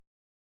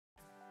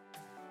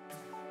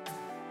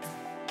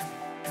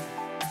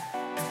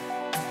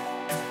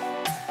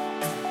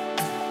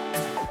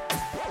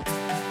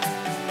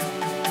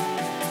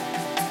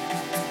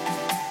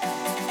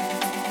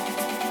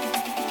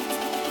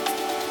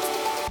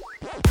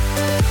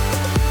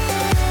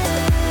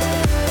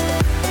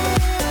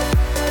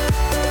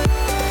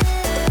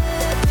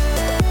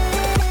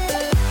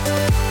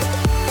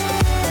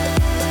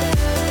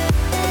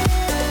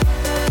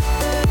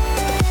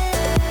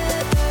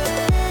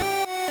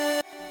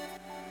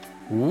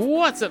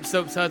What's up,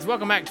 Soap Suds?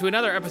 Welcome back to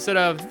another episode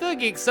of The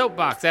Geek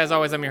Soapbox. As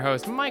always, I'm your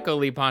host, Michael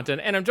Lee Ponton,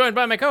 and I'm joined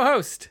by my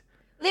co-host,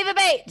 Leva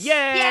Bates.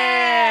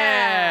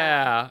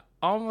 Yeah!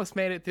 Almost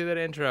made it through that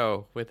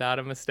intro without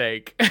a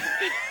mistake.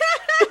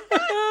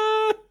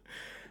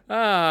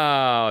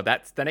 Oh,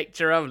 that's the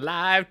nature of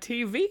live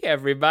TV,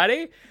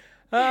 everybody.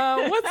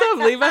 What's up,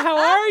 Leva? How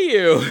are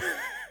you?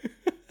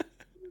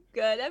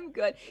 Good, I'm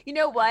good. You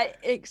know what?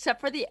 Except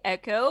for the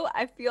echo,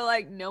 I feel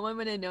like no one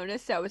would have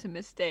noticed that was a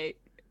mistake.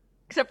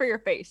 Except for your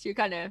face. You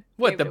kind of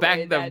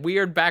The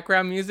weird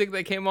background music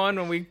that came on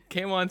when we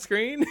came on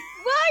screen?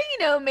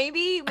 Well,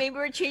 maybe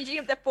we're changing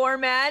up the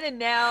format, and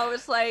now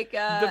it's like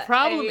the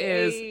problem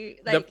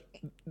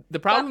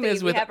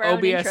is with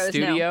OBS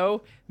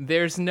Studio,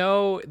 there's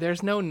no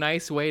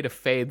nice way to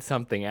fade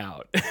something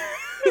out.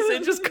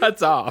 It just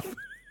cuts off.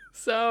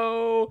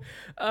 So,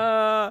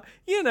 I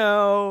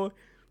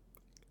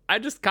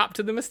just cop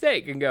to the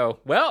mistake and go,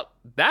 well,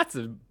 that's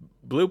a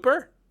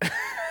blooper.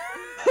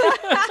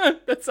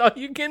 That's all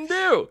you can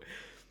do.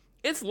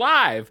 It's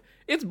live.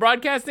 It's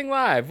broadcasting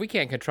live. We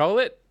can't control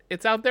it.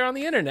 It's out there on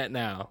the internet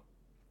now.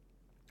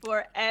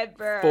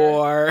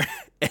 Forever.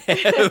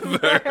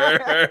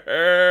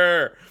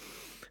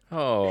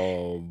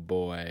 Oh,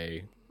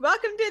 boy.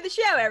 Welcome to the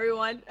show,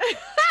 everyone.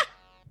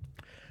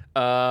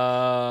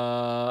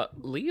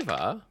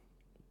 Leva,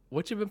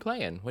 what you been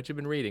playing? What you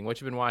been reading?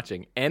 What you been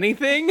watching?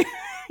 Anything?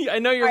 I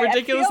know you're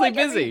ridiculously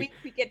busy. Every week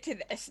we get to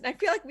this, and I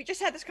feel like we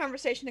just had this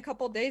conversation a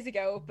couple of days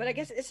ago, but I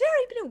guess it's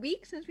already been a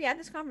week since we had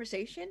this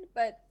conversation.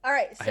 But all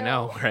right, so I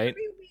know, right?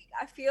 Every week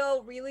I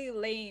feel really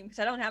lame because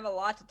I don't have a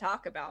lot to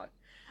talk about.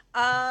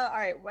 All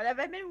right, what have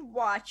I been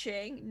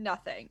watching?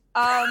 Nothing.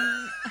 All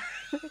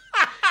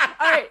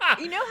right,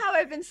 you know how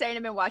I've been saying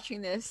I've been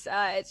watching this?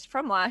 It's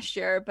from last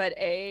year, but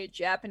a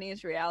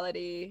Japanese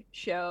reality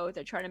show.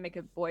 They're trying to make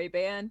a boy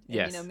band. And,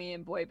 yes. You know me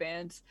and boy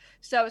bands.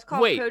 So it's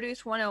called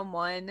Produce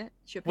 101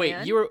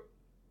 Japan. Wait,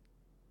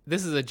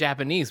 this is a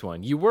Japanese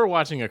one. You were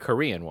watching a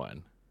Korean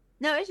one.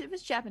 No, it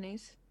was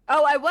Japanese.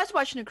 Oh, I was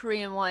watching a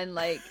Korean one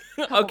like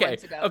a couple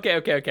months ago.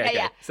 Okay.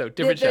 Yeah. So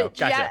different show.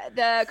 Gotcha.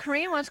 The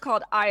Korean one's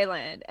called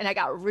Island, and I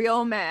got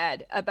real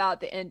mad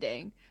about the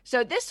ending.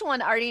 So this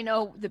one, I already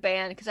know the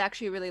band because I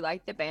actually really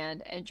liked the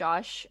band. And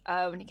Josh,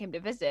 when he came to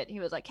visit, he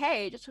was like,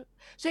 hey, just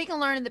so you can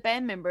learn the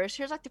band members,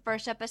 here's like the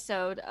first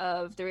episode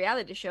of the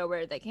reality show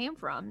where they came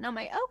from. And I'm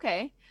like,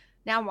 okay.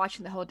 Now I'm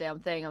watching the whole damn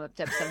thing. I'm up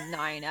to episode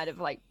 9 out of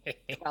like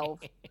 12.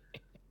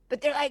 But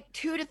they're like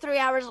 2 to 3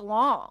 hours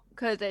long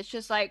because it's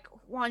just like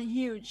one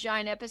huge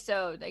giant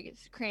episode. Like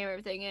it's cram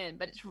everything in,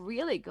 but it's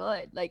really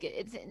good. Like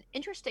it's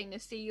interesting to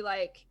see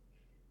like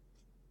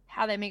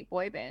how they make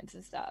boy bands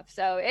and stuff.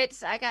 So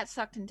I got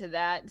sucked into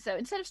that. So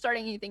instead of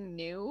starting anything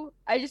new,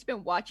 I just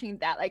been watching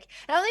that. Like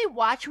I only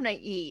watch when I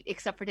eat,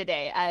 except for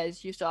today,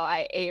 as you saw,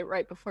 I ate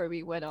right before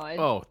we went on.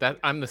 Oh,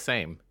 I'm the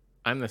same.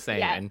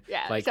 Yeah.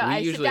 Like, so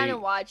I sit down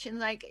and watch, and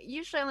like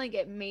usually I only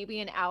get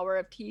maybe an hour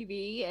of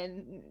TV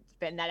and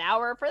spend that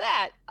hour for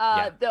that.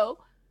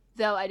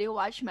 Though I do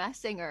watch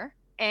Masked Singer,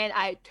 and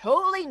I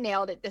totally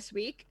nailed it this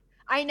week.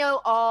 I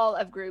know all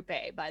of Group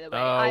A, by the way.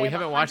 Oh, we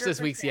haven't watched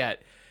this week's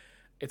yet.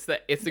 It's the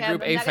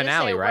Group A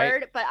finale, right?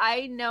 Word, but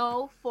I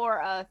know for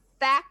a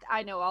fact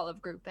I know all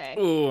of Group A.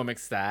 Ooh, I'm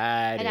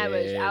excited. And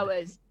I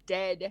was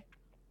dead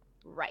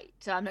right.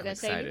 So I'm not going to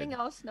say anything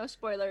else. No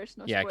spoilers.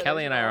 Yeah,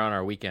 Kelly and I are on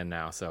our weekend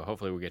now, so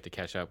hopefully we'll get to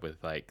catch up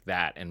with like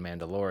that and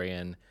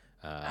Mandalorian.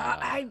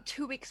 I'm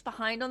 2 weeks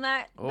behind on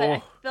that,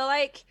 but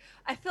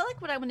I feel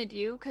like what I'm going to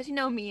do, because you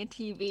know me and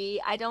TV,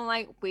 I don't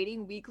like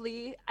waiting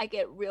weekly. I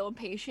get real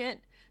impatient.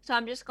 So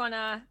I'm just going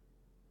to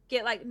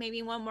get like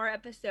maybe one more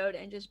episode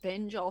and just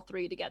binge all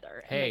 3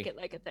 together and make it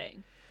like a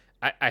thing.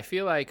 I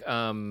feel like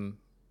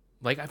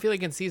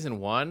in season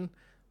 1,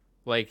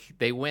 like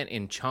they went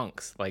in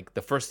chunks. Like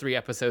the first 3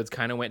 episodes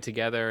kind of went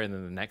together, and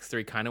then the next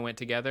 3 kind of went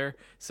together.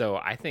 So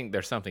I think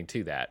there's something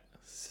to that.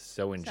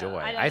 So enjoy.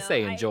 I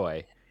say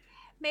enjoy.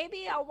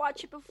 Maybe I'll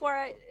watch it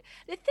before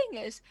the thing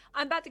is,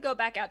 I'm about to go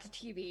back out to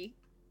TV.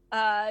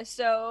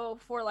 So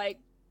for like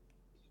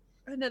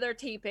another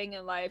taping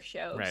and live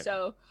show. Right.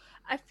 So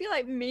I feel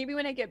like maybe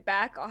when I get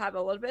back, I'll have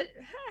a little bit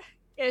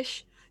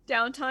ish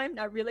downtime.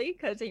 Not really,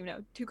 because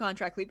 2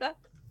 contract leave that.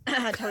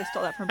 I totally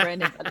stole that from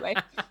Brandon, by the way.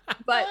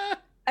 But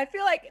I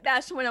feel like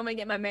that's when I'm gonna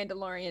get my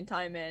Mandalorian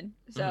time in.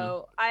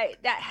 So and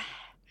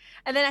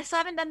then I still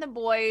haven't done The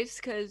Boys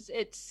because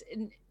it's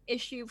an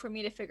issue for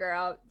me to figure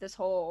out this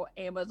whole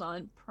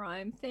Amazon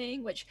Prime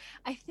thing, which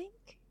I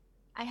think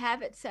I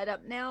have it set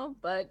up now,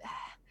 but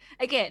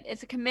again,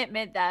 it's a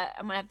commitment that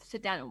I'm gonna have to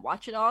sit down and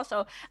watch it all.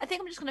 So I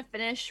think I'm just gonna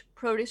finish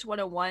Produce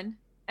 101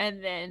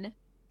 and then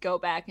go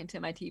back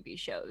into my TV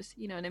shows.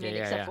 You know what I mean?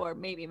 Except for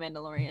maybe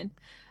Mandalorian.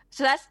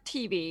 So that's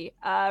TV.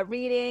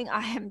 Reading,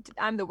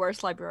 I'm the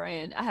worst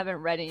librarian. I haven't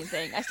read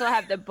anything. I still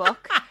have the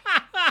book.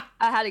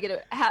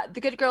 The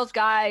Good Girl's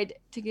Guide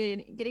to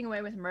Getting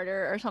Away with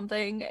Murder or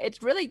something.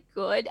 It's really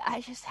good.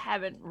 I just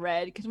haven't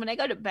read because when I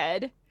go to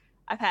bed,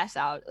 I pass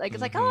out. Like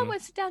it's like, oh, I'm gonna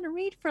sit down and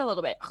read for a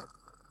little bit.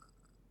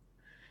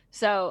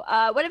 So,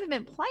 what have I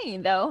been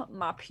playing though?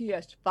 My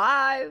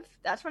PS5.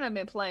 That's what I've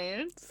been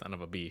playing. Son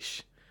of a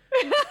beesh.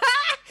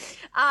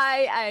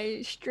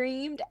 I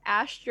streamed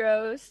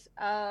Astro's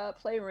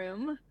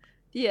Playroom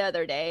the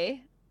other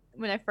day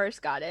when I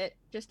first got it,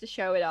 just to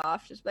show it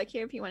off. Just like,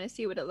 here if you want to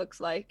see what it looks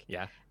like.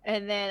 Yeah.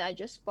 And then I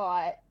just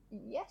bought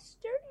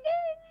yesterday.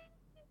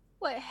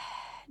 What?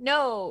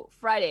 No,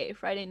 Friday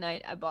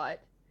night I bought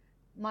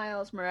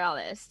Miles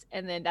Morales,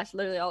 and then that's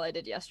literally all I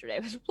did yesterday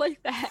was play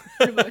that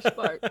for the most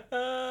part. Nice.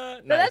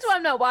 But that's why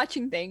I'm not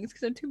watching things,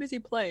 because I'm too busy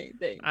playing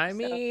things. I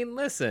mean,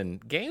 listen,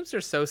 games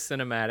are so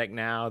cinematic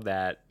now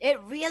that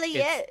it really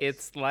is.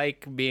 It's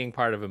like being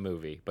part of a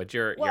movie, but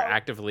you're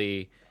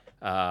actively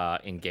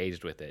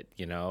engaged with it.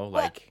 You know,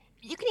 like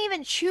you can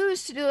even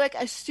choose to do like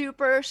a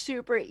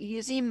super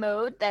easy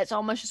mode that's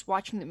almost just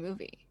watching the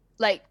movie.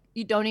 Like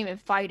you don't even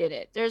fight in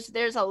it.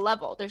 There's a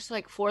level. There's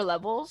like 4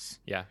 levels.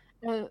 Yeah.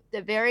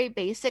 The very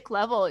basic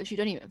level is you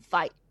don't even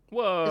fight.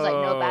 Whoa. There's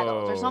like no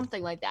battles or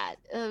something like that.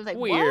 Like,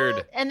 weird.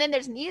 What? And then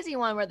there's an easy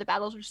one where the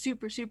battles are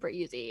super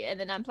easy. And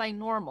then I'm playing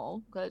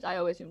normal because I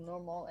always do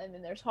normal. And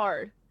then there's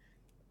hard.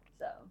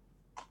 So.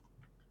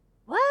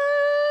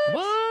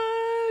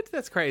 What?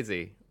 That's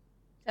crazy.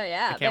 Oh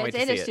yeah, I can't wait to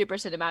see it is it. super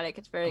cinematic.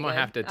 It's very I'm gonna good.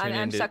 have to tune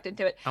I'm sucked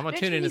into it. I'm gonna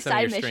There's tune too into many some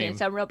of your side stream.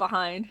 missions. I'm real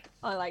behind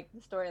on like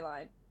the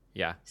storyline.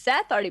 Yeah.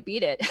 Seth already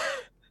beat it.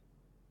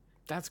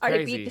 That's crazy.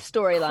 Already beat the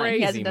storyline.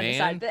 He hasn't done man. the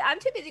side. But I'm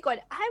too busy going,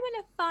 I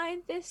want to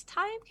find this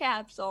time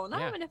capsule, and I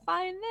Yeah. want to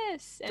find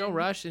this. And Don't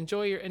rush.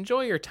 Enjoy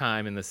your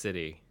time in the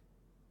city.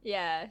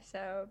 yeah,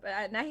 so but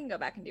I can go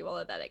back and do all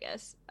of that, I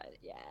guess. But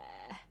yeah,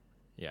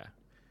 Yeah.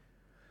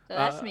 so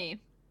that's me.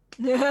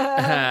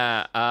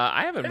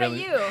 I haven't What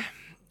really. about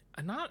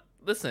you? Not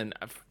listen.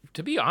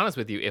 To be honest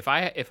with you, if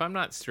I'm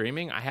not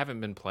streaming, I haven't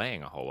been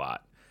playing a whole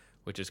lot,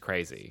 which is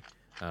crazy.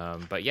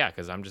 But yeah,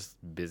 because I'm just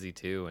busy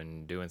too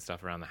and doing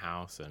stuff around the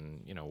house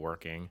and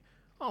working,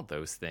 all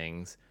those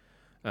things.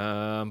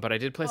 But I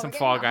did play some we're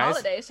Fall getting to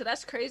Guys. holidays, so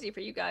that's crazy for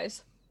you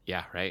guys.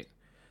 Yeah, right.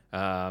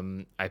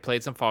 I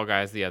played some Fall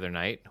Guys the other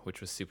night, which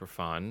was super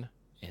fun.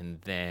 And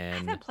I then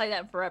haven't played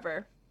that in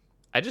forever.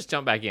 I just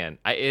jumped back in.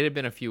 It had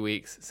been a few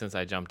weeks since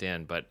I jumped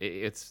in, but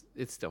it's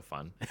still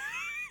fun.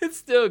 It's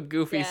still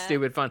goofy, Yeah.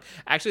 stupid fun.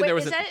 Actually, Wait, there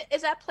was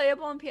is that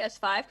playable on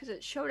PS5? Because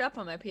it showed up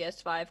on my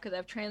PS5 because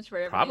I've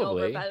transferred everything over,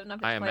 probably. but I don't know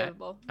if it's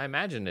playable. I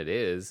imagine it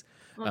is.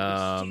 I'm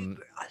gonna be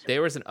super awesome.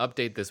 There was an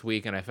update this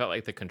week, and I felt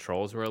like the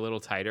controls were a little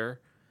tighter.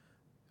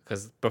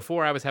 Because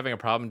before I was having a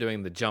problem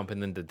doing the jump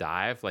and then the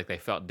dive, like they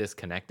felt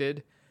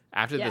disconnected.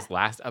 After Yeah. this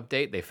last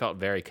update, they felt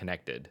very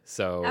connected.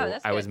 So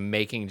that's I was good.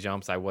 making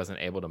jumps I wasn't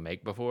able to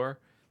make before.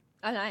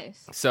 Oh,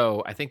 nice.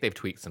 So I think they've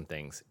tweaked some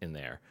things in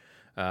there.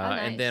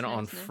 And then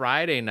on nice.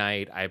 Friday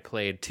night, I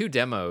played 2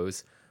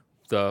 demos.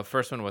 The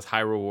first one was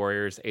Hyrule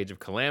Warriors Age of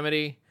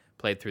Calamity.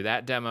 Played through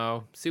that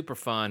demo. Super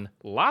fun.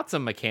 Lots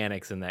of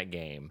mechanics in that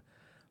game.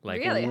 Like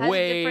Really? How's it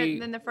way different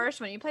than the first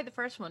one? You played the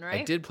first one,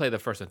 right? I did play the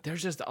first one.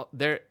 There's just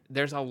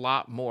there's a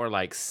lot more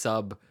like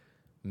sub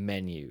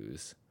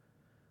menus.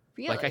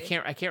 Really? Like I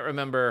can't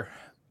remember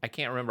off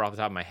the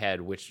top of my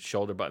head which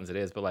shoulder buttons it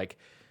is, but like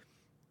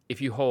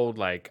if you hold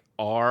like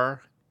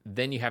R,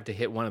 then you have to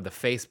hit one of the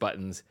face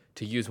buttons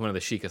to use one of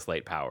the Sheikah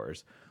Slate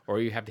powers, or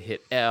you have to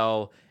hit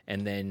L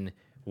and then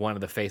one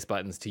of the face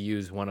buttons to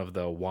use one of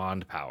the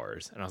wand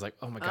powers. And I was like,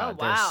 oh my god,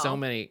 wow.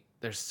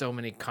 there's so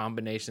many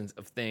combinations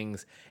of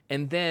things.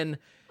 And then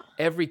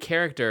every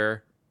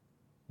character,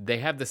 they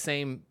have the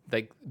same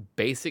like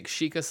basic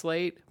Sheikah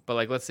Slate, but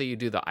like let's say you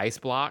do the ice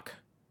block.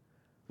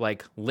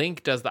 Like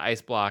Link does the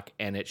ice block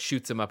and it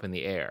shoots him up in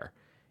the air.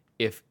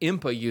 If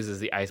Impa uses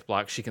the ice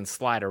block, she can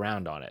slide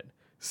around on it.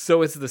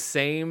 So it's the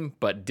same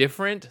but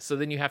different. So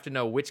then you have to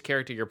know which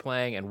character you're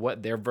playing and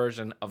what their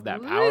version of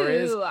that power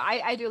is. Ooh,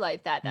 I do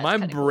like that. That's My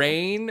kinda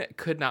brain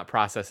could not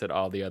process it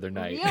all the other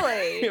night.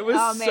 Really? It was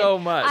Oh, man. so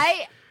much.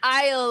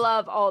 I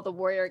love all the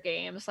warrior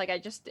games. Like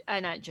I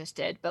not just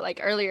did, but like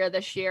earlier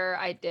this year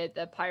I did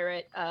the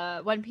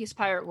One Piece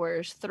Pirate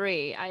Warriors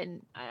 3. I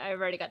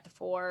already got the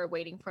 4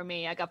 waiting for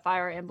me. I got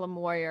Fire Emblem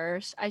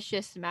Warriors. It's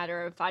just a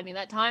matter of finding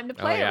that time to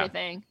play yeah.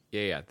 everything.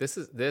 Yeah.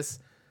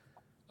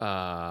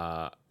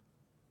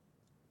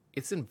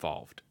 It's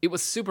involved. It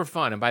was super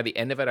fun, and by the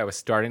end of it, I was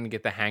starting to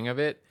get the hang of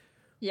it.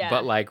 Yeah.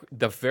 But like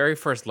the very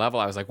first level,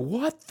 I was like,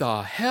 "What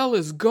the hell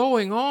is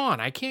going on?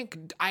 I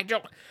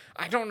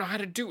don't know how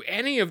to do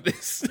any of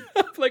this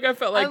stuff." Like I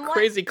felt like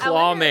crazy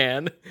Claw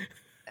Man.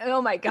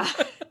 Oh my god.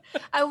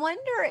 I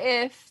wonder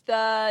if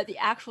the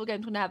actual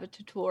game's gonna have a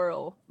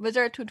tutorial. Was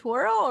there a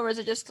tutorial, or was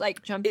it just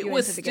like jump you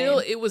into the game?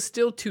 It was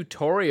still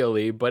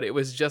tutorially, but it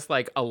was just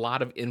like a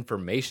lot of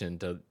information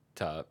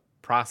to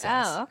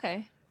process. Oh,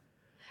 okay.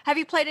 Have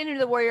you played any of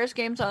the Warriors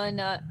games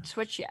on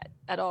Switch yet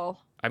at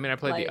all? I mean, I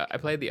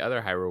played the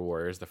other Hyrule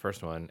Warriors, the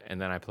first one, and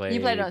then I played.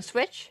 You played it on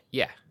Switch?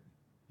 Yeah.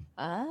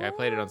 Oh. Yeah, I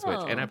played it on Switch,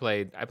 and I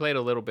played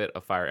a little bit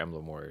of Fire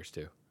Emblem Warriors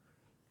too.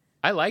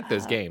 I like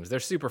those games; they're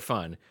super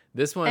fun.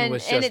 This one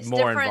was just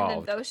more involved. And it's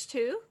different than those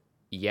two?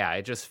 Yeah,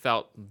 it just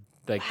felt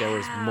like there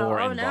was more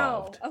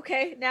involved. No.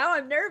 Okay, now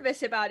I'm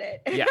nervous about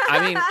it. Yeah,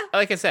 I mean,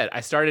 like I said,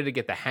 I started to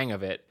get the hang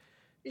of it,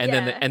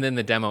 And then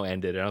the demo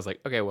ended, and I was like,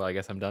 okay, well, I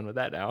guess I'm done with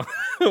that now.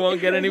 It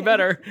won't get any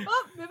better.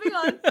 Oh, moving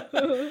on.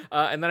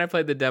 And then I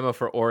played the demo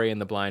for Ori and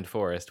the Blind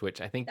Forest,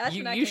 which I think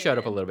you showed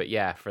up a little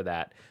bit, for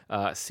that.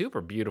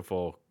 Super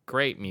beautiful,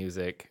 great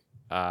music.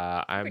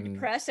 Pretty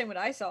depressing what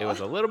I saw. It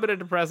was a little bit of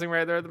depressing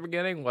right there at the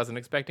beginning. Wasn't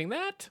expecting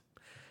that.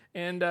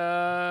 And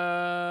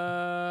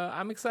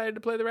I'm excited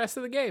to play the rest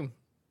of the game.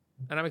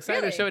 And I'm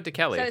excited to show it to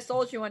Kelly. So I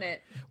sold you on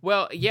it.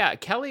 Well, yeah,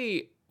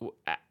 Kelly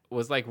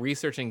was like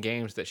researching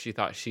games that she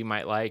thought she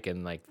might like,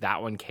 and like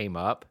that one came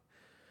up.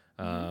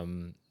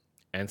 And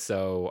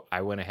so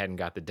I went ahead and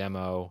got the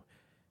demo.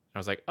 I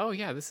was like, oh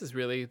yeah, this is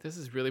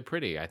really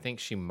pretty. I think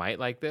she might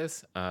like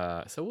this.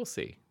 So we'll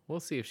see. We'll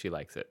see if she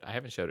likes it. I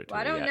haven't showed it to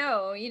her yet. I don't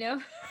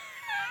know,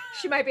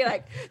 She might be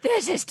like,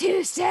 this is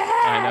too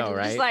sad. I know,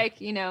 right? Just like,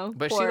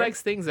 But she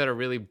likes things that are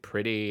really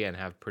pretty and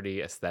have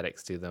pretty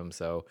aesthetics to them.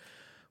 So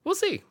we'll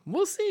see.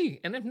 We'll see.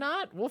 And if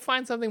not, we'll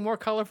find something more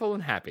colorful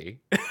and happy.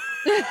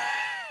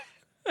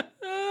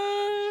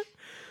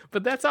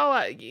 But that's all.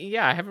 I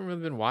haven't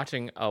really been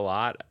watching a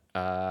lot.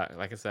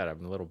 Like I said,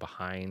 I'm a little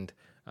behind.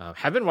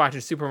 Have been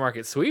watching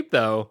Supermarket Sweep,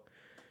 though.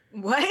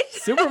 What?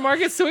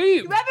 Supermarket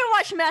Sweep. You haven't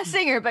watched Masked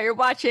Singer, but you're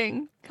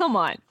watching. Come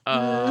on.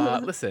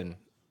 Listen,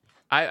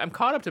 I'm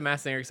caught up to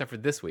Masked Singer except for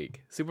this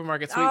week.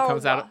 Supermarket Sweep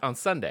comes out on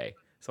Sunday,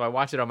 so I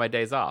watch it on my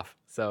days off.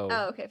 So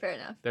okay, fair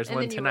enough. There's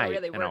one tonight. You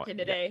were really working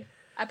today. Yeah.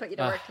 I put you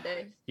to work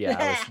today. Yeah,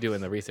 I was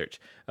doing the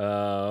research.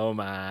 Oh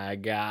my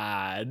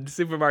God.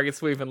 Supermarket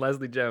Sweep and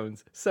Leslie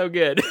Jones. So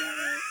good.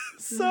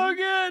 So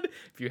good.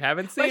 If you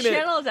haven't seen what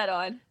channel is that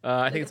on?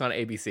 I think it's on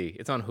ABC.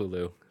 It's on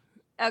Hulu.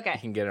 Okay. You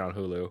can get it on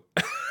Hulu.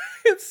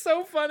 It's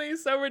so funny,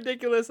 so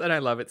ridiculous, and I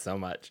love it so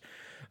much.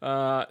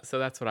 So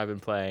that's what I've been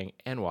playing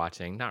and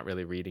watching. Not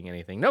really reading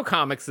anything. No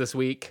comics this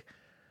week.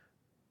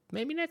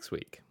 Maybe next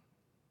week.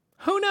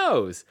 Who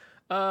knows?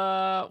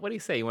 What do you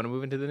say? You want to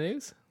move into the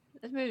news?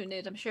 Let's move to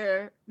news. I'm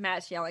sure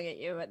Matt's yelling at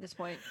you at this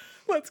point.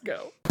 Let's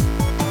go.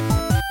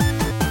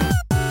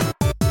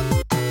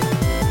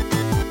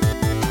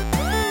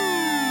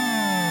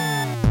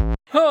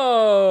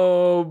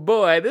 Oh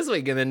boy, this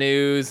week in the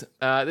news.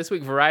 This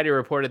week, Variety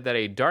reported that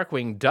a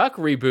Darkwing Duck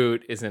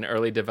reboot is in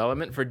early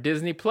development for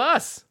Disney+.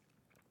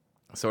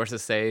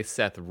 Sources say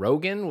Seth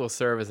Rogen will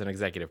serve as an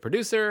executive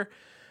producer,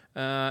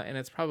 and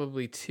it's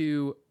probably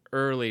too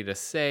early to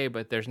say,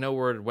 but there's no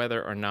word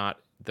whether or not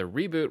the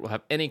reboot will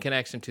have any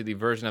connection to the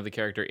version of the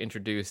character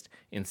introduced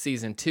in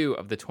Season 2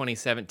 of the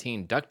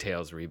 2017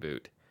 DuckTales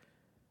reboot.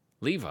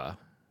 Leva,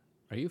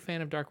 are you a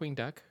fan of Darkwing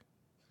Duck?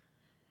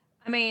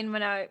 I mean,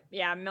 a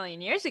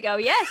million years ago,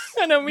 yes.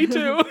 I know, me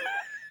too.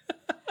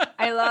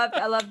 I love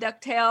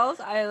DuckTales.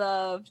 I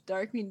love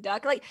Darkwing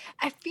Duck. Like,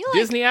 I feel like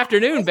Disney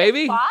Afternoon,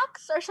 baby.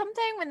 Fox or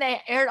something when they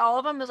aired all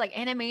of them. It was like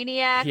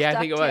Animaniacs. Yeah, I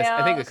think it was.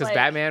 I think because like,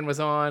 Batman was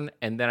on,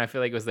 and then I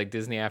feel like it was like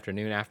Disney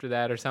Afternoon after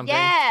that or something.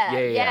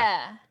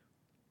 Yeah.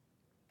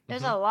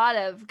 There's a lot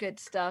of good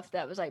stuff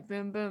that was like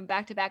boom, boom,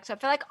 back to back. So I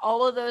feel like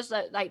all of those,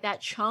 like that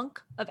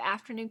chunk of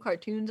afternoon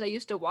cartoons I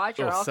used to watch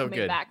are all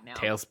coming back now.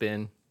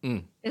 Tailspin.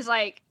 It's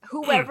like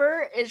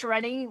whoever is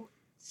running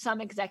some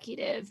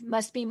executive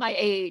must be my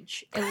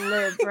age and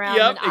live around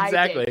than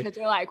I did. Because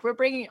they're like, we're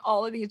bringing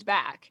all of these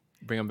back.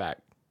 Bring them back.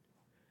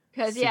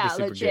 Because,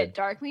 legit.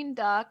 Good. Darkwing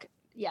Duck.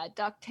 Yeah,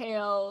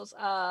 DuckTales.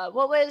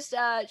 What was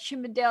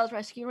Chip 'n Dale's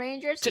Rescue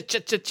Rangers?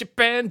 Chip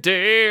 'n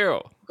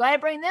Dale. Go ahead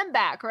and bring them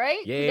back,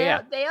 right?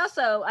 Yeah. They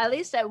also, at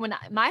least when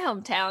my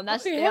hometown,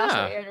 they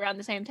also aired around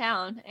the same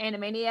town.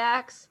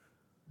 Animaniacs.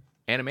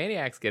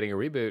 Animaniacs getting a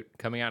reboot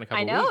coming out in a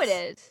couple weeks. I know it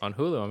is. On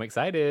Hulu. I'm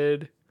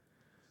excited.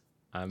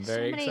 I'm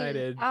very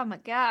excited. Oh my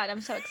God, I'm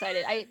so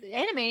excited.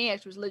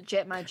 Animaniacs was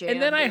legit my jam.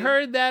 And then I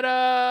heard that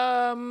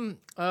oh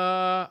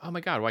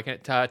my God, why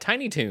can't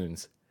Tiny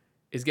Toons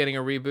is getting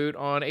a reboot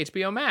on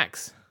HBO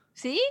Max.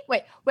 See?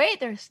 Wait,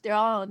 they're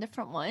all on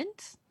different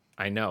ones?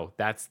 I know.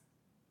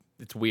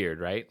 It's weird,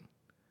 right?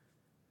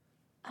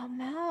 Oh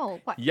no.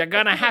 What? You're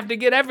gonna have to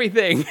get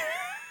everything.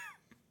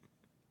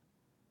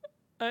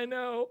 I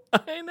know. I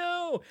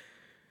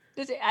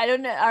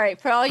don't know. All right,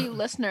 for all you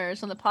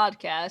listeners on the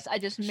podcast, I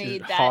just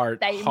made that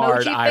hard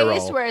emoji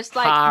face where it's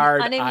like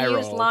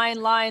unamused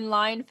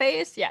line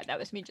face. Yeah, that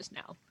was me just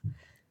now.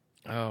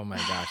 Oh my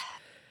gosh.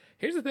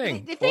 Here's the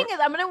thing. The thing is,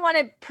 I'm gonna want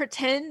to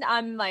pretend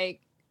I'm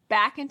like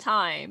back in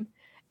time,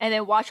 and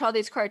then watch all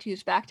these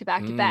cartoons back to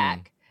back to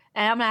back,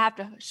 and I'm gonna have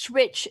to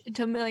switch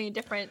to a million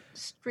different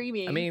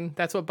streaming. I mean,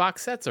 that's what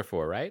box sets are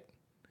for, right?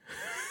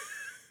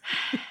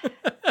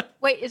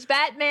 Wait, is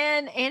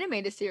Batman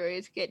animated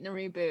series getting a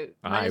reboot?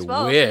 I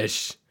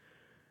wish.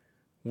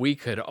 We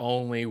could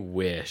only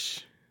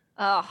wish.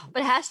 Oh,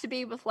 but it has to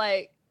be with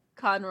like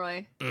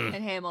Conroy and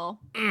Hamill.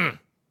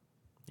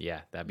 Yeah,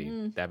 that'd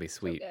be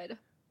sweet. So good.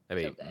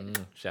 That'd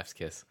be chef's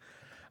kiss.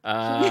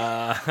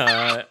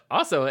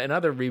 Also, in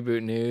other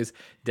reboot news,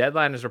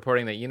 Deadline is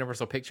reporting that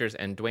Universal Pictures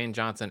and Dwayne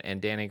Johnson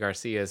and Danny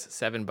Garcia's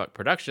 7 Buck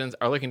Productions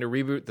are looking to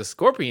reboot the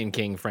Scorpion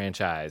King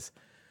franchise.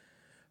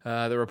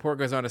 The report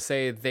goes on to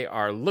say they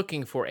are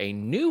looking for a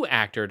new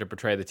actor to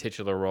portray the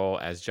titular role,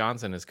 as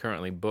Johnson is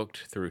currently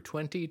booked through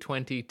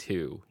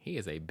 2022. He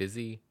is a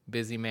busy,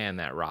 busy man,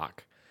 that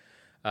Rock.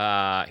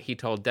 He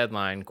told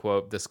Deadline,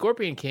 quote, "The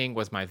Scorpion King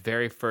was my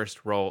very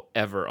first role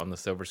ever on the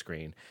silver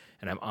screen,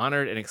 and I'm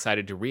honored and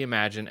excited to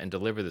reimagine and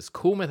deliver this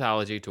cool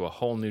mythology to a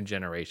whole new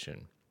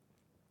generation.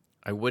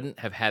 I wouldn't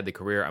have had the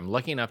career I'm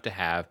lucky enough to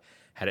have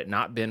had it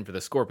not been for the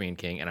Scorpion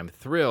King, and I'm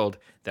thrilled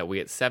that we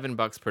at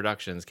 $7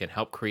 Productions can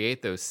help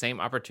create those same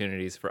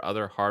opportunities for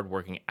other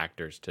hardworking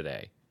actors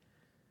today."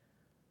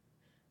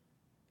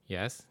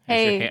 Yes?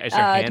 Hey, is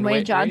your hand Dwayne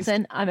raised?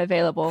 Johnson, I'm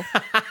available.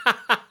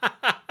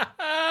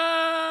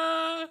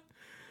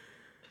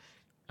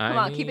 Come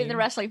on, keep it in the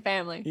wrestling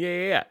family.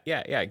 Yeah.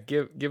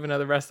 Give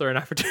another wrestler an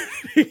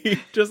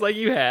opportunity, just like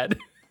you had.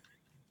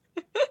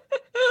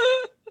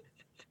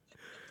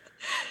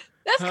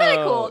 That's kind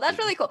of cool. That's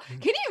really cool.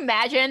 Can you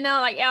imagine though?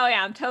 Like, oh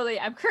yeah,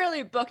 I'm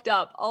currently booked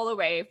up all the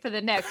way for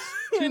the next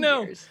 2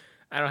 years.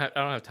 I don't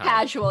have time.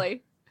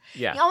 Casually.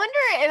 Yeah.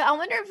 I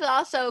wonder if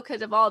also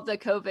because of all the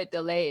COVID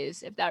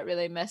delays, if that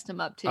really messed him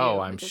up too. Oh,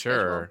 I'm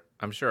sure.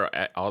 I'm sure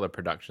all the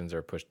productions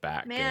are pushed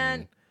back.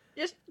 Man,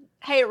 just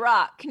hey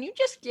Rock, can you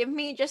just give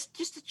me just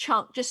a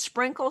chunk, just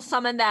sprinkle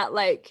some of that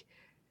like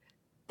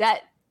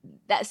that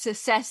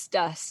success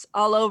dust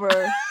all over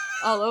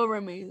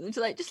me. It's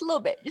like just a little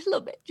bit, just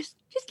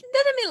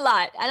doesn't mean a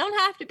lot. I don't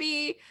have to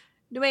be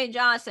Dwayne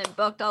Johnson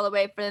booked all the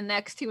way for the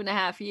next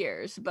 2.5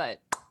 years, but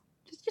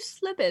just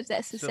slip it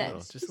that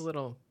success. Just a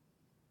little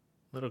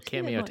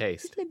cameo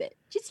taste.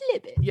 Just a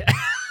little bit. Yeah.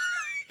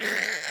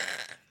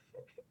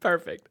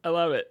 Perfect. I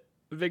love it.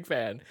 Big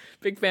fan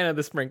of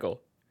the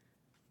sprinkle.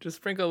 Just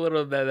sprinkle a little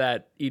of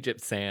that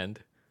Egypt sand.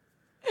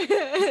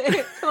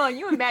 Come on,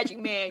 you a magic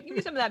man. Give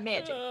me some of that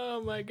magic.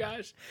 Oh my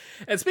gosh.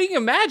 And speaking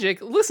of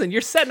magic, listen,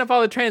 you're setting up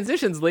all the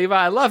transitions, Levi.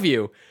 I love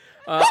you.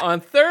 On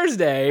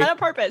Thursday, on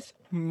purpose,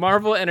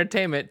 Marvel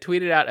Entertainment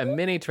tweeted out a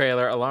mini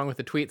trailer along with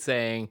a tweet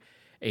saying,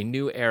 "A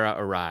new era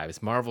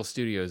arrives. Marvel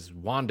Studios'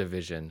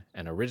 WandaVision,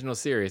 an original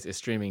series, is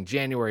streaming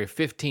January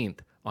 15th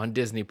on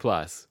Disney+.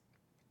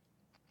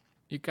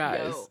 You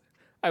guys,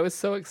 I was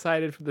so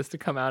excited for this to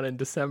come out in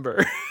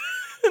December.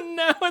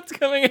 Now it's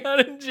coming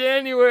out in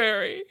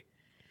January.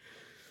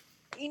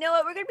 You know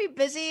what? We're going to be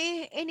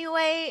busy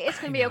anyway. It's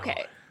going to be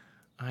okay.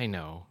 I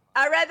know.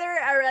 I'd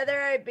rather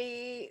it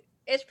be...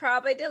 It's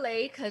probably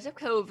delayed because of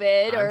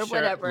COVID or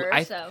whatever.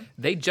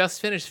 They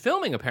just finished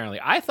filming, apparently.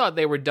 I thought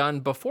they were done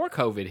before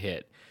COVID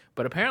hit.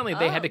 But apparently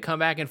they had to come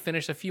back and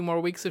finish a few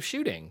more weeks of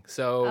shooting.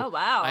 So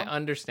wow. I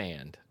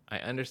understand.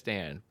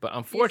 But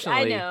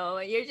unfortunately... I know.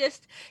 You're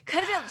just...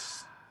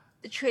 Because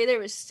the trailer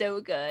was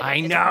so good.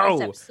 I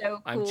know. So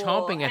cool. I'm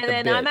chomping at the bit.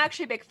 And then I'm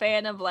actually a big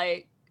fan of,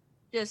 like,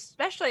 just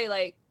especially,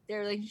 like,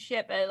 their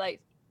relationship and,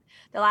 like,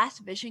 the last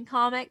Vision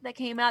comic that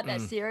came out, that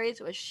series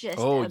was just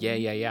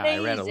amazing. Yeah. I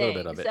read a little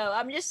bit of it. So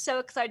I'm just so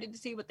excited to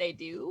see what they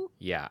do.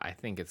 Yeah, I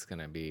think it's going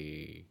to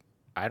be...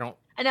 And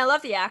I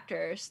love the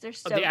actors. They're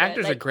so good. The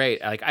actors are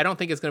great. Like, I don't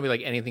think it's going to be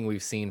like anything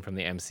we've seen from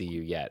the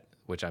MCU yet,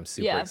 which I'm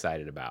super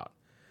excited about.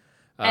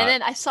 And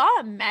then I saw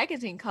a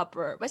magazine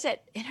cover. Was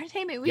it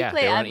Entertainment Weekly? Yeah,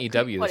 they were on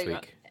EW this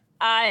week.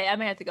 I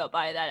may have to go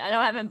buy that.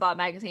 I haven't bought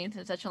magazines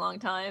in such a long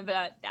time,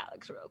 but that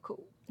looks real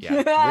cool.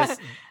 Yeah,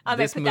 I'm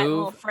going to put that in a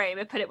little frame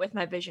and put it with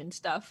my Vision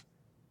stuff.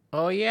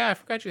 Oh, yeah. I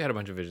forgot you had a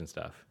bunch of Vision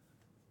stuff.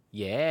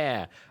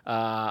 Yeah.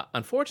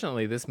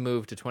 Unfortunately, this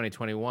move to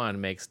 2021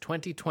 makes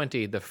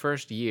 2020 the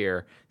first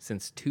year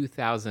since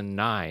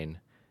 2009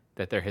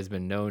 that there has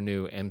been no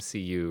new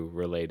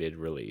MCU-related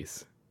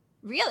release.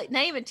 Really?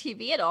 Not even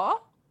TV at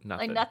all?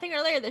 Nothing. Like nothing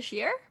earlier this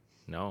year?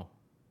 No.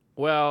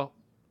 Well,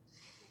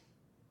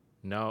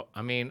 no.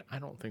 I mean, I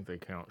don't think they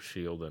count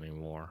S.H.I.E.L.D.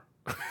 anymore.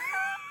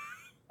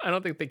 I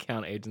don't think they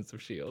count Agents of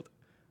S.H.I.E.L.D.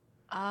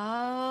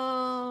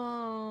 Oh.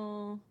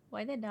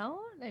 Why they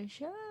don't? They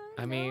should.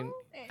 I mean,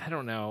 I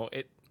don't know.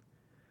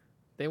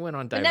 They went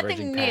on diverging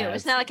nothing paths. new.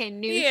 It's not like a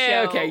new show.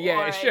 Yeah, okay,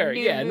 yeah, sure.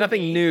 Yeah, movie.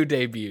 Nothing new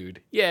debuted.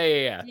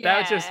 Yeah. That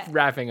was just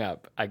wrapping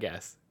up, I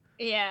guess.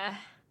 Yeah.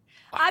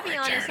 I'll be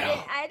honest,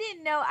 I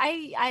didn't know.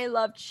 I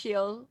loved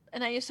S.H.I.E.L.D.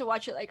 and I used to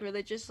watch it like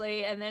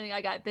religiously, and then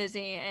I got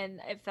busy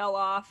and it fell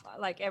off.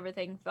 Like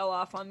everything fell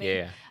off on me.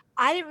 Yeah.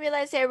 I didn't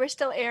realize they were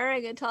still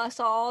airing until I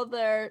saw all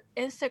their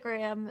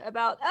Instagram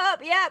about,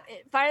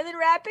 finally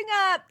wrapping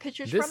up.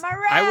 Pictures from my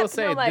wrap. I will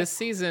say, this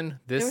season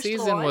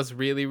was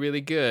really,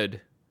 really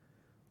good.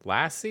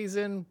 Last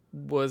season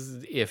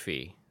was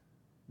iffy.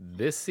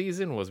 This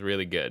season was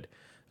really good.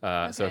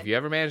 So if you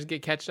ever manage to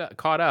get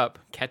caught up?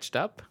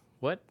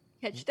 What?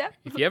 Catched up?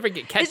 If you ever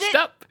get catched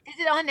up. Is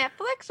it on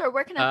Netflix or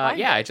where can I find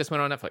it? Yeah, it just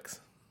went on Netflix.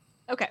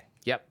 Okay.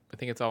 Yep, I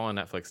think it's all on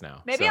Netflix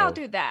now. Maybe I'll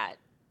do that.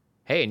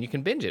 Hey, and you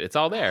can binge it. It's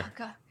all there. Oh,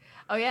 God.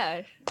 Oh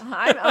yeah.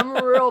 I'm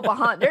real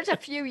behind. There's a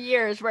few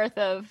years worth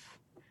of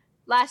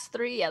last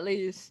 3 at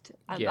least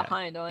I'm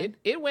behind on.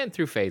 It went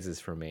through phases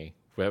for me.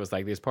 Where it was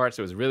like these parts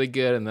it was really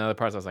good, and the other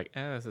parts I was like,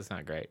 this is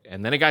not great.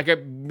 And then it got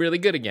really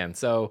good again.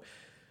 So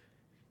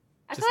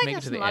I feel like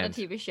there's a lot of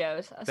TV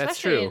shows,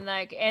 especially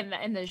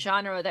in the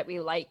genre that we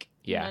like.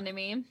 Yeah. You know what I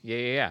mean?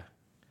 Yeah.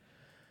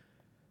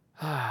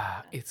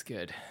 It's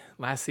good.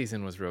 Last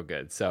season was real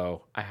good,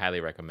 so I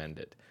highly recommend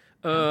it.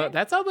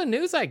 That's all the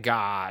news I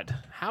got.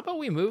 How about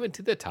we move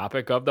into the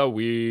topic of the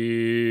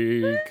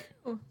week?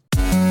 Ooh.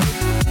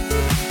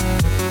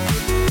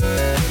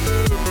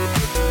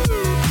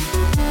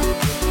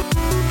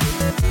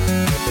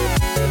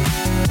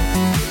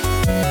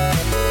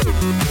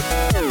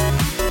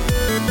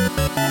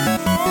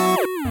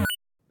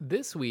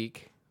 This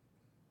week,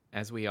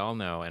 as we all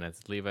know, and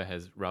as Leva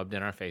has rubbed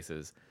in our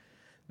faces,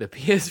 the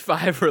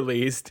PS5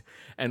 released,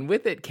 and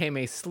with it came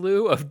a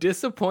slew of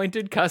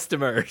disappointed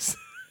customers.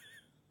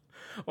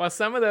 While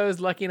some of those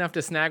lucky enough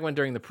to snag one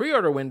during the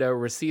pre-order window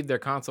received their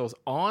consoles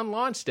on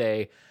launch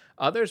day,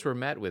 others were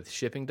met with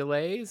shipping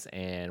delays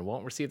and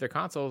won't receive their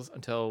consoles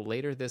until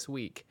later this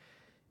week,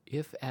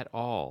 if at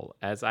all,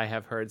 as I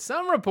have heard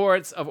some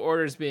reports of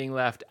orders being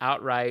left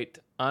outright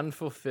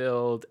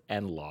unfulfilled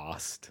and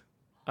lost.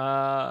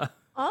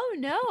 Oh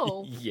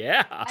no!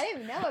 Yeah. I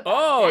didn't even know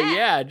about that.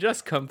 that.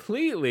 Just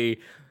completely.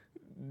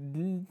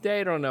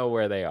 They don't know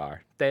where they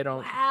are. They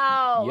don't.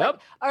 Wow. Yep.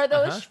 Like, are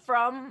those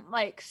from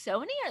like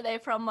Sony? Are they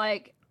from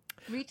like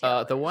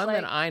retail? The one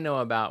that I know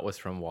about was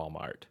from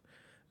Walmart.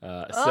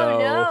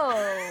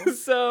 Oh no!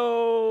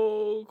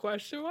 So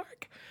question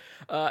mark.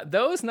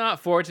 Those not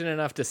fortunate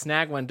enough to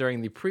snag one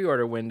during the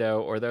pre-order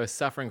window, or those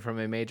suffering from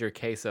a major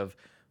case of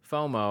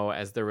FOMO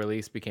as the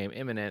release became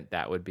imminent,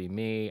 that would be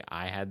me.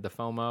 I had the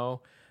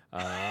FOMO.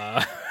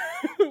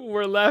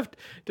 Were left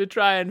to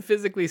try and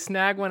physically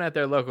snag one at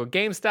their local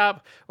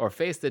GameStop or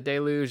face the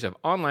deluge of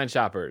online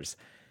shoppers.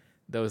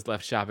 Those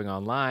left shopping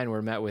online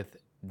were met with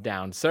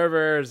down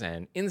servers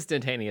and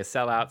instantaneous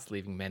sellouts,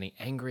 leaving many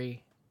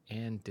angry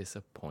and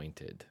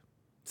disappointed.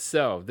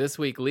 So, this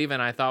week, Leva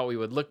and I thought we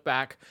would look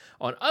back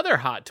on other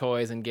hot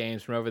toys and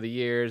games from over the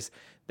years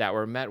that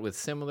were met with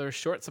similar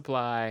short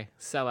supply,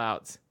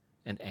 sellouts,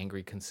 and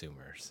angry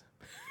consumers.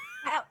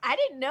 I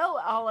didn't know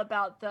all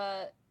about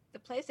the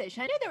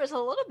PlayStation. I knew there was a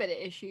little bit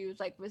of issues,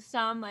 like with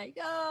some, like,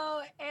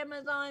 oh,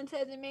 Amazon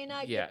says it may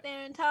not get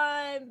there in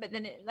time. But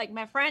then, like,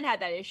 my friend had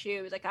that issue.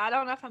 It was like, I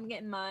don't know if I'm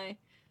getting my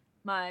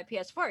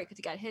PS4 because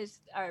he got his,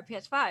 or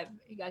PS5.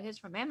 He got his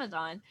from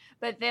Amazon.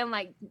 But then,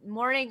 like,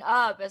 morning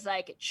up is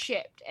like it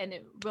shipped and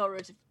it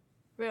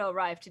will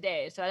arrive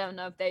today. So I don't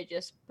know if they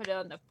just put it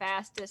on the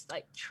fastest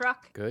like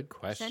truck. Good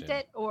question. Sent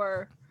it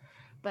or.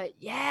 But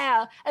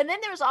yeah, and then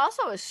there was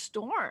also a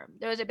storm.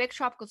 There was a big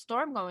tropical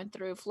storm going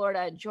through Florida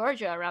and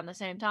Georgia around the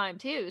same time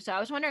too. So I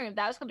was wondering if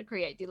that was going to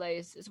create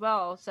delays as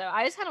well. So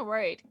I was kind of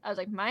worried. I was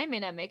like, mine may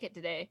not make it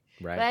today.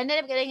 Right. But I ended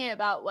up getting it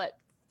about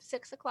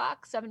 6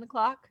 o'clock, 7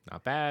 o'clock.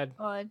 Not bad.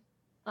 On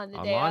the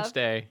on day launch of.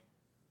 day.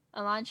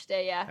 On launch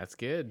day, yeah. That's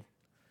good.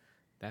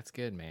 That's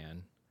good,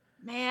 man.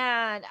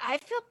 Man, I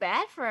feel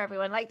bad for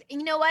everyone. Like,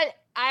 you know what?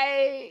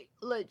 I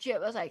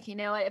legit was like, you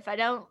know what? If I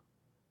don't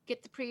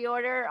get the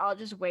pre-order, I'll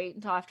just wait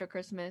until after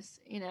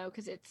Christmas,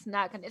 because it's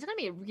gonna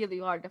be really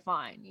hard to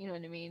find, you know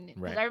what I mean?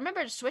 Right. I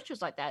remember Switch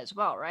was like that as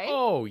well, right?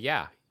 Oh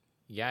yeah.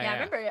 I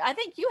remember. I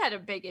think you had a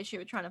big issue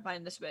with trying to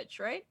find the Switch,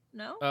 right?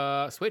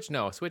 No. Switch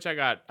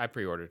I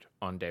pre-ordered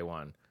on day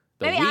one.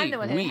 Maybe I'm the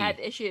one who had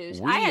issues.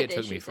 It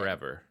took me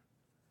forever.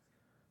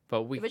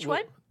 But which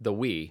one? The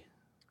Wii.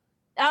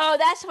 Oh,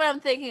 that's what I'm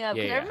thinking of.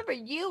 Yeah. I remember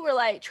you were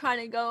like trying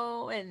to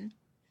go and.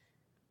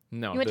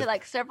 No, you went to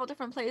like several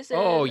different places.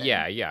 Oh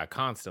yeah,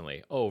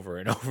 constantly, over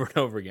and over and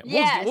over again.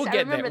 Yes, we'll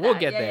get there. We'll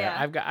get there.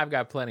 Yeah. I've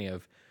got plenty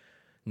of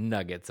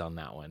nuggets on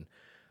that one.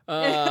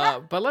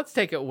 But let's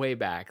take it way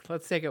back.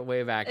 Let's take it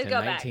way back. Let's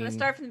go back. Let's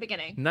start from the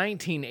beginning.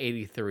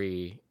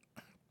 1983,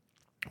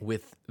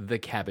 with the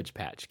Cabbage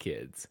Patch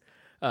Kids.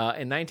 In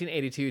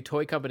 1982,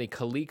 toy company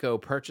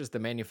Coleco purchased the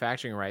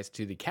manufacturing rights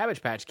to the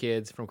Cabbage Patch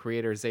Kids from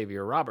creator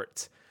Xavier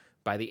Roberts.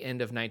 By the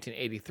end of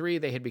 1983,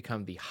 they had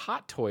become the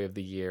hot toy of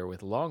the year,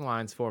 with long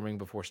lines forming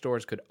before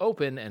stores could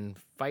open and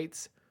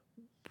fights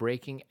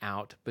breaking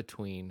out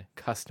between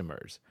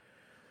customers.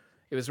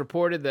 It was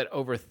reported that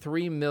over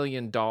 $3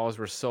 million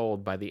were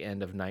sold by the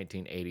end of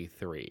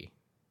 1983.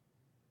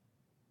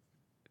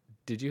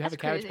 Did you have a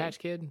Cabbage Patch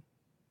Kid?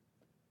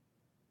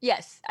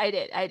 Yes, I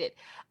did.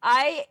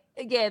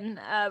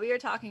 We were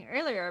talking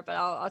earlier, but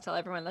I'll tell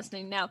everyone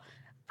listening now.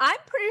 I'm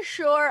pretty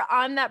sure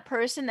I'm that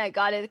person that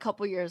got it a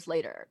couple years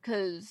later,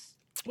 because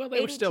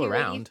they were still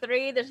around.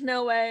 83, there's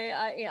no way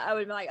I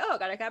would be like, oh, I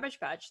got a Cabbage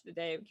Patch the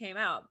day it came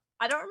out.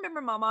 I don't remember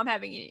my mom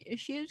having any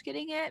issues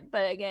getting it,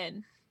 but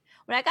again,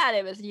 when I got it,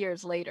 it was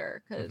years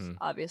later, because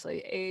obviously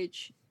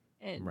age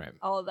and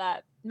all of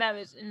that.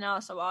 And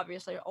also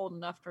obviously old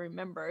enough to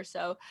remember.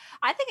 So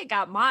I think I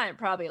got mine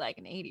probably like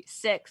in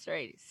 86 or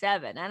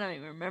 87. I don't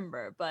even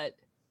remember, but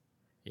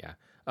yeah.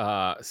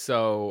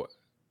 So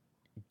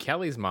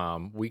Kelly's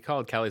mom, we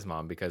called Kelly's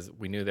mom because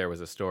we knew there was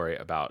a story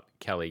about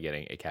Kelly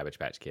getting a Cabbage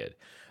Patch Kid.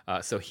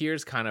 So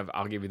here's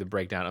I'll give you the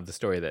breakdown of the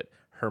story that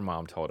her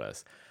mom told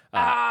us.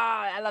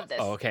 I love this.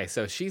 Okay,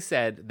 so she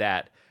said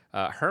that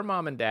her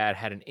mom and dad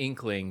had an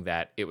inkling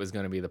that it was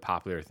going to be the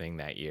popular thing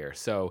that year.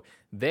 So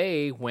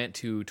they went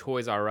to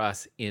Toys R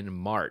Us in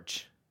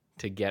March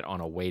to get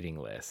on a waiting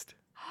list.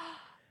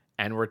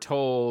 And were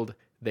told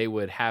they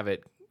would have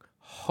it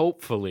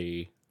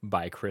hopefully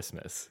by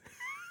Christmas.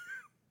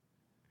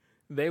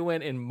 They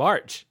went in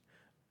March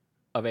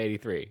of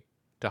 83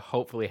 to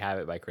hopefully have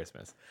it by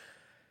Christmas.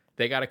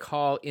 They got a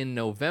call in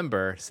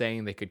November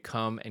saying they could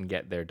come and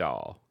get their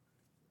doll.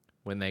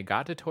 When they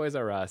got to Toys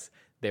R Us,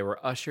 they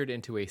were ushered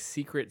into a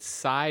secret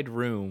side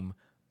room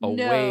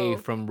away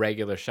from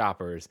regular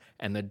shoppers,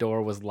 and the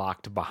door was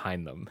locked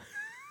behind them.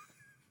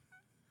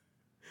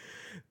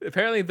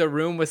 Apparently, the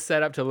room was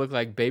set up to look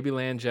like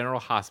Babyland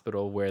General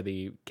Hospital, where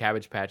the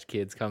Cabbage Patch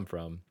Kids come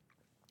from.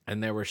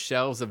 And there were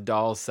shelves of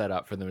dolls set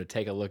up for them to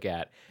take a look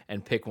at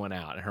and pick one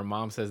out. And her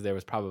mom says there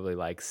was probably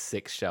like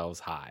 6 shelves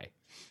high.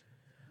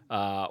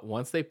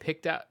 Once they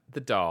picked out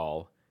the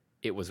doll,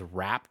 it was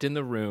wrapped in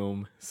the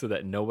room so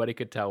that nobody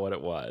could tell what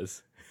it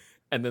was.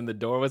 And then the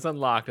door was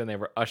unlocked and they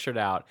were ushered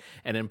out.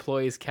 And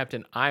employees kept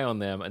an eye on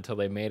them until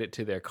they made it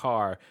to their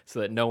car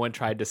so that no one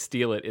tried to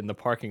steal it in the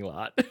parking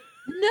lot.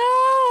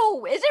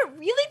 No! Is it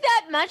really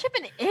that much of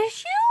an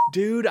issue?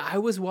 Dude, I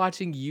was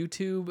watching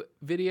YouTube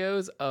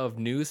videos of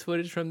news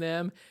footage from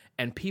them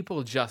and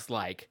people just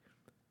like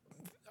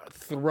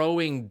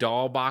throwing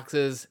doll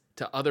boxes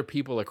to other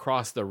people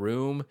across the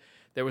room.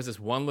 There was this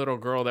one little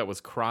girl that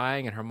was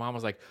crying and her mom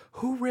was like,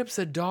 "Who rips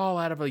a doll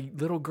out of a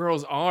little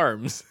girl's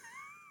arms?"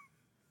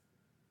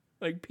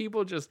 Like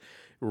people just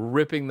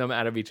ripping them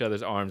out of each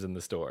other's arms in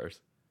the stores.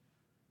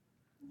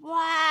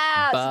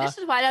 Wow. So this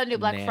is why I don't do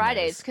Black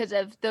Fridays, because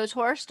of those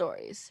horror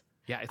stories.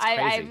 Yeah, it's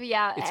crazy.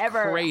 I've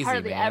crazy,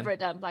 hardly man. ever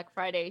done Black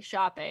Friday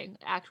shopping,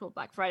 actual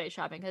Black Friday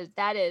shopping, because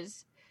that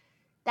is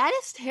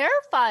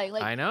terrifying.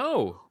 Like, I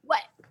know.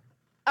 What?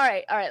 All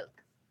right.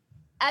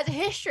 As a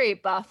history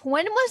buff,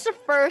 when was the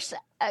first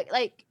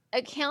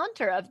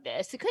encounter of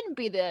this? It couldn't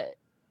be the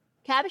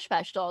Cabbage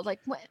Patch dolls.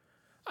 Like when?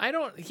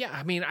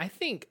 I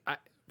think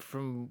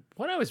from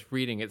what I was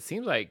reading, it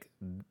seems like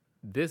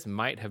this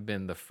might have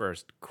been the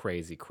first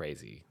crazy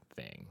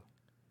thing.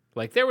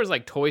 Like there was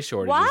like toy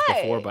shortages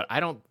before, but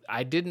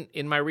I didn't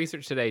in my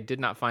research today did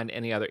not find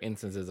any other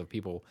instances of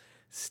people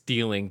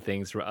stealing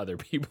things from other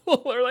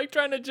people or like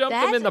trying to jump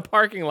them in the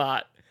parking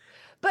lot.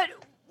 But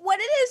what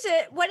is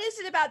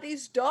it about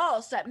these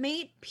dolls that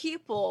made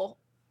people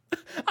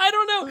I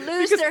don't know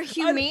lose their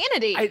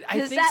humanity?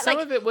 I think some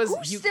of it was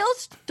who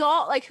steals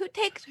doll, like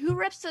who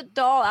rips a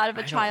doll out of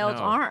a child's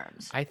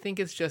arms? I think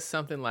it's just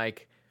something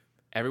like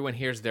everyone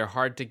hears they're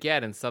hard to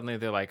get and suddenly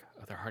they're like,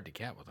 "Oh, they're hard to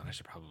get. Well, then I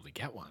should probably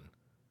get one."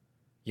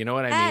 You know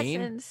what I mean?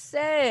 That's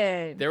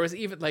insane. There was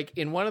even like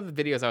in one of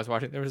the videos I was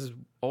watching, there was this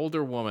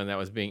older woman that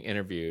was being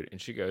interviewed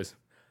and she goes,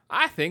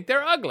 "I think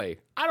they're ugly.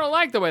 I don't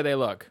like the way they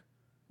look,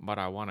 but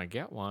I want to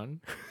get one."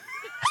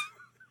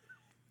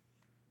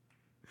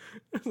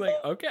 It's like,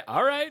 okay,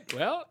 all right.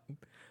 Well,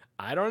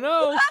 I don't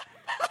know.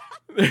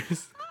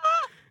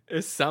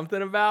 There's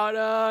something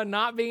about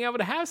not being able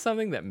to have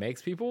something that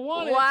makes people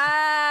want it.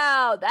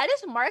 Wow, that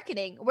is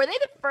marketing. Were they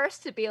the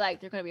first to be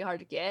like they're going to be hard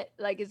to get?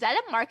 Like, is that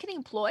a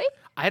marketing ploy?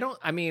 I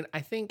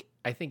think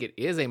it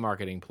is a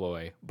marketing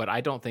ploy, but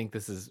I don't think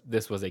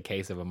this was a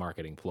case of a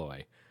marketing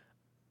ploy.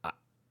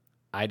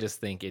 I just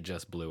think it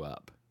just blew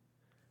up.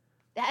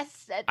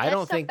 That's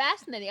so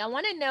fascinating. I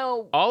want to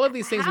know all of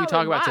these things we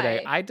talk about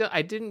today. why.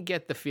 I didn't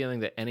get the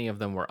feeling that any of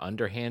them were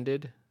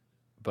underhanded,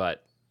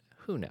 but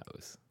who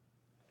knows?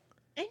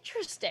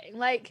 Interesting.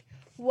 Like,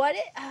 what?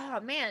 Oh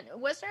man,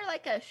 was there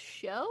like a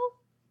show?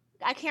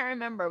 I can't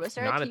remember. Was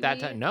there? Not a at that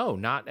time. No,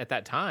 not at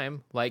that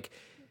time. Like,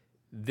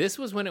 this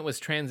was when it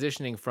was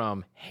transitioning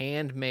from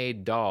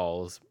handmade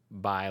dolls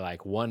by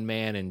like one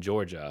man in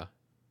Georgia,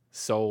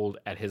 sold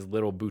at his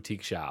little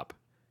boutique shop,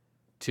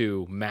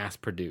 to mass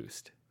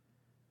produced.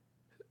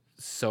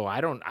 So I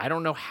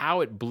don't know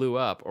how it blew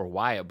up or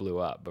why it blew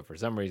up, but for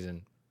some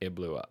reason it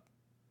blew up.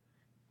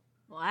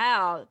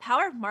 Wow,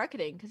 power of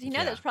marketing, because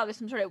there's probably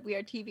some sort of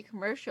weird TV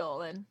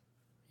commercial and.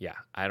 Yeah,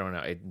 I don't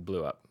know. It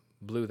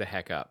blew the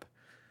heck up.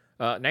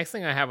 Next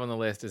thing I have on the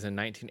list is in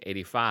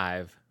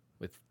 1985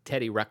 with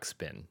Teddy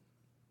Ruxpin,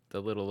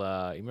 the little.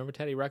 You remember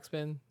Teddy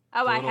Ruxpin?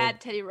 Oh, I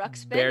had Teddy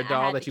Ruxpin. Bear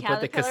doll that you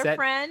put the cassette.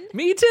 Friend.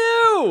 Me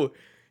too.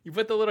 You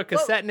put the little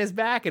cassette in his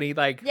back, and he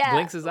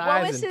blinks his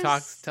eyes and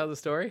tells the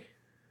story.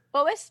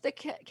 What was the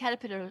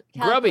caterpillar's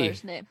Grubby.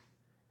 name?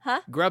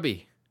 Huh?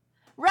 Grubby.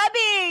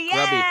 Grubby,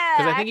 yeah.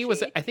 Grubby,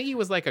 because I think he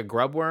was like a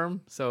grub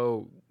worm,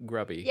 so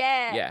Grubby.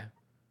 Yeah.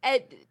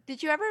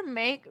 Did you ever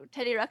make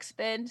Teddy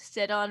Ruxpin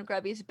sit on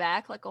Grubby's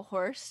back like a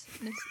horse,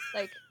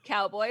 like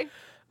cowboy,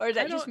 or is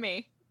that just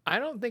me? I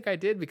don't think I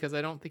did because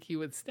I don't think he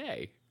would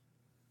stay.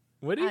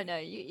 Would he? Oh no,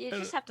 you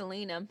just have to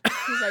lean him.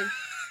 He's like,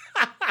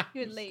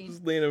 you would lean.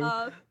 Just lean him.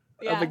 Up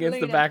against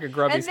the back of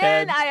Grubby's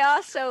head. And then I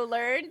also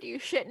learned you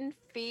shouldn't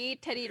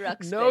feed Teddy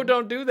Ruxpin. No,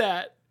 don't do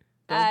that.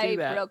 I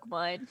broke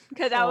mine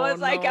because I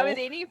was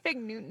eating Fig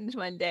Newtons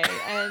one day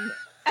and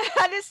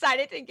I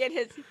decided to get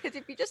his, because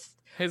if you just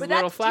his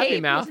little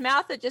flappy mouth, his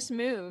mouth would just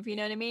move. You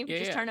know what I mean? Yeah,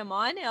 just turn him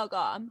on, it'll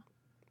go.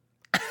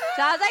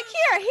 So I was like,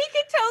 here, he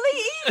can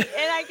totally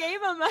eat, and I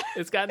gave him a.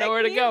 It's got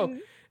nowhere to go.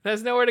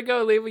 There's nowhere to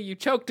go, Leva. You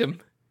choked him.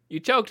 You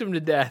choked him to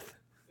death.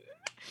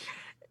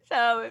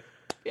 So if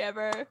you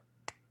ever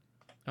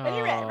But in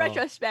Oh,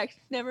 retrospect,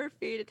 never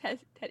feed a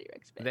Teddy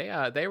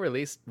Ruxpin. they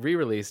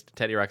re-released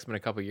Teddy Ruxpin a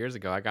couple years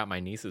ago. I got my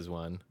niece's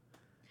one.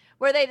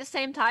 Were they the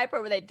same type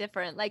or were they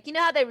different? Like, you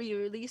know how they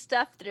re-release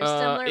stuff that are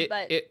similar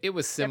but It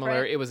was similar.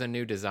 different? It was a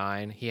new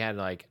design. He had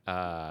like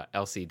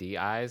LCD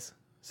eyes,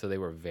 so they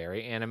were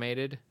very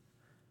animated.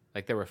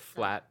 Like they were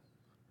flat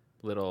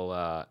little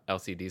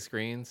LCD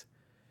screens.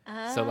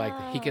 So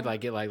like he could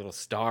like get like little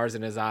stars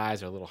in his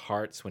eyes or little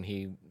hearts when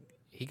he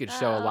could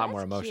show a Oh, lot more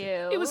that's emotion.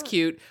 It was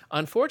cute.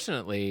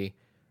 Unfortunately,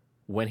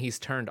 when he's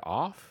turned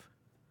off,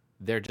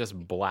 they're just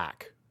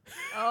black.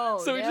 Oh,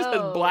 So he just has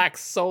no. black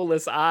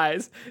soulless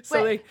eyes.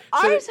 So Wait,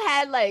 so ours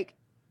had like,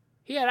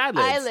 he had eyelids.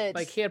 eyelids.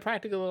 Like he had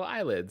practical little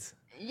eyelids.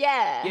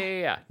 yeah.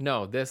 Yeah.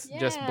 No, this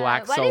just Yeah.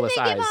 black Why soulless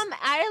didn't they eyes. give him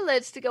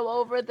eyelids to go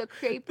over the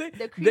They-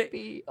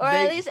 creepy, or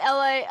they- at least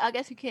LA? I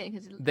guess you can't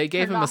because They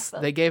gave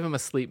him a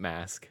sleep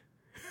mask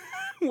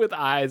with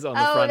eyes on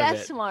the Oh, front of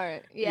that's it.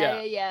 smart.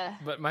 Yeah. Yeah.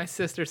 But my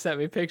sister sent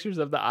me pictures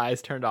of the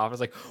eyes turned off. I was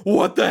like,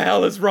 "What the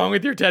hell is wrong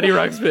with your Teddy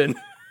Ruxpin?"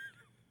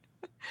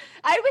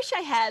 I wish I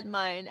had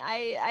mine.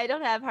 I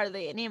don't have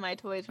hardly any of my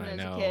toys when I I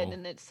was a kid, know.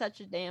 and it's such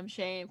a damn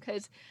shame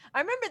because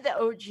I remember the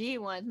OG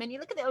ones. Man, you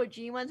look at the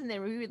OG ones and they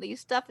re-release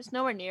stuff. It's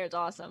nowhere near as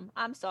awesome.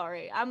 I'm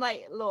sorry. I'm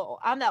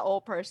that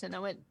old person. I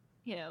went,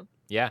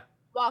 Yeah.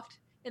 walked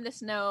in the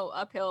snow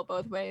uphill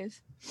both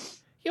ways.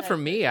 Yeah, for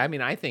me, I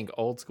mean, I think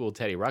old school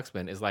Teddy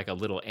Ruxpin is like a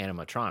little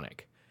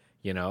animatronic.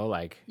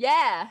 Like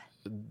Yeah.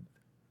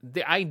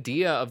 the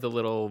idea of the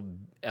little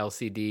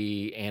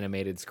LCD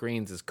animated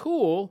screens is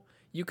cool.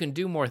 You can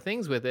do more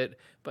things with it,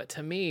 but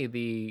to me,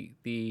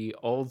 the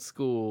old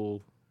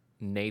school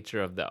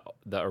nature of the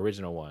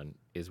original one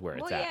is where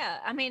it's Well, at. yeah.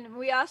 I mean,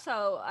 we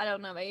also, I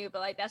don't know about you, but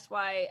like that's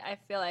why I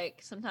feel like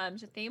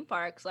sometimes the theme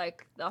parks,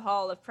 like the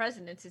Hall of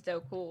Presidents, is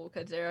so cool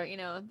because they're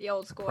the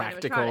old school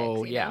Practical,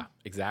 animatronics, yeah,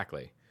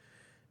 exactly.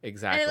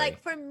 Exactly. And like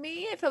for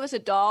me, if it was a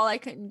doll, I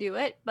couldn't do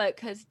it, but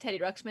because Teddy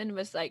Ruxpin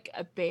was like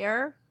a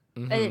bear,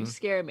 it didn't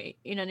scare me.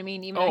 You know what I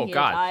mean? Even though his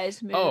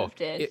eyes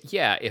moved.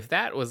 Yeah. If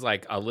that was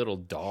like a little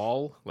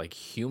doll, like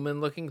human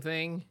looking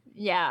thing,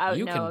 yeah, I would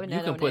you know.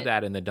 can put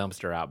that in the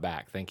dumpster out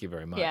back. Thank you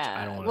very much. Yeah.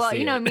 I don't want to Well,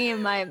 see it. me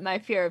and my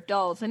fear of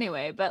dolls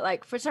anyway. But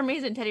like for some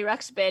reason, Teddy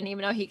Ruxpin,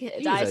 even though his eyes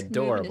could move and his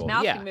adorable.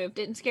 mouth Yeah. could move,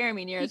 didn't scare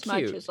me near He's as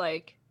much cute. as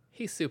like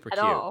He's super at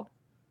cute. all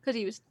because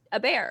he was a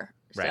bear.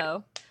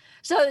 Right.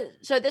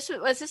 So this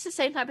was this the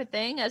same type of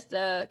thing as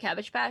the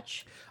Cabbage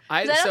Patch?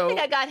 'Cause I don't think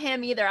I got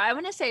him either. I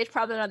want to say it's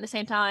probably around the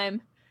same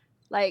time,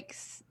 like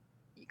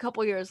a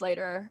couple years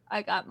later.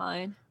 I got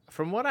mine.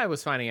 From what I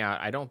was finding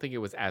out, I don't think it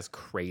was as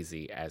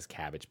crazy as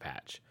Cabbage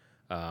Patch.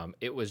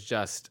 It was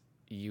just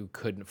you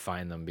couldn't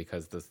find them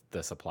because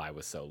the supply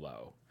was so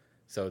low.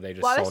 So they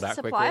just Why was sold the out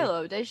supply quickly.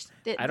 low? They just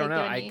didn't. I don't they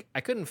know. didn't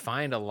I couldn't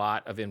find a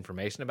lot of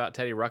information about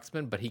Teddy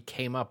Ruxpin, but he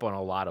came up on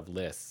a lot of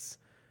lists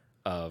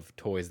of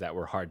toys that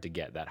were hard to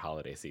get that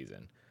holiday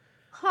season.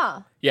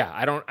 Huh. Yeah,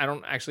 I don't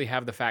actually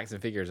have the facts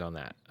and figures on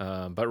that.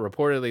 But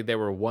reportedly there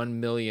were 1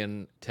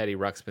 million Teddy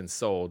Ruxpin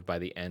sold by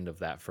the end of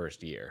that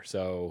first year.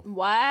 So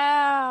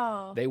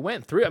Wow. they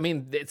went through. I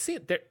mean,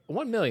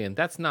 1 million.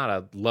 That's not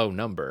a low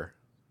number.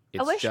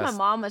 I wish my just-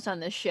 mom was on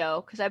this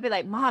show because I'd be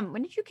like, Mom,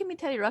 when did you give me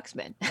Teddy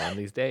Ruxpin? One of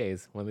these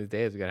days, we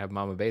gotta have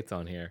Mama Bates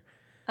on here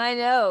I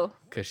know.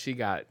 because she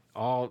got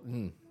all.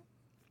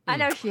 I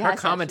know she Her has.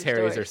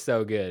 commentaries are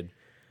so good.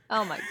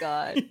 Oh my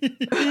god.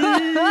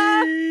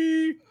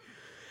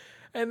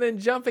 And then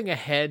jumping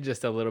ahead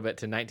just a little bit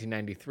to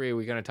 1993,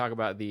 we're going to talk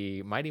about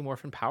the Mighty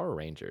Morphin Power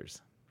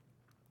Rangers.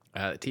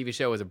 The TV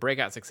show was a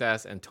breakout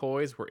success, and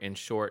toys were in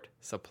short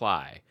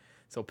supply.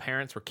 So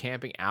parents were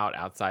camping out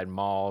outside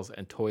malls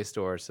and toy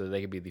stores so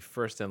they could be the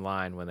first in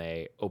line when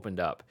they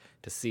opened up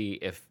to see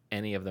if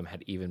any of them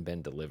had even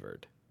been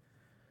delivered.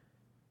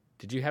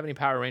 Did you have any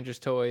Power Rangers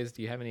toys?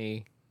 Do you have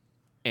any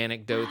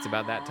anecdotes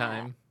about that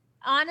time?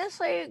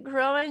 Honestly,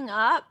 growing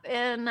up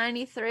in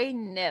 93,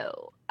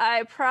 no.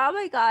 I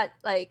probably got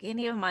like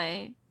any of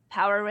my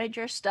Power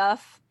Ranger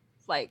stuff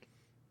like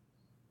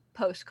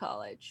post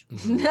college.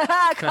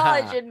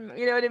 College, and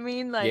you know what I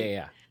mean? Like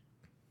Yeah.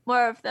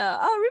 more of the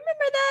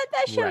remember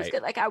that show was Right.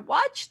 good. Like I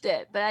watched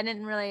it, but I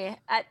didn't really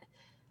at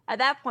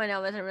that point I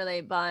wasn't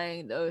really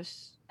buying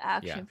those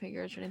action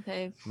figures or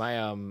anything.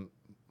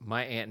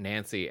 My Aunt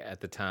Nancy at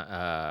the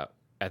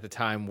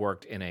time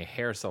worked in a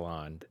hair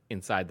salon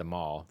inside the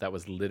mall that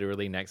was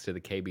literally next to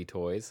the KB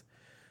Toys.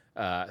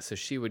 So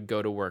she would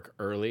go to work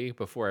early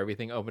before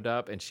everything opened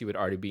up, and she would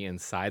already be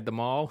inside the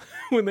mall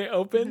when they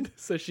opened,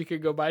 so she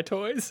could go buy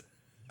toys.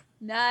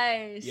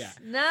 Nice. Yeah.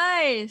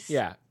 Nice.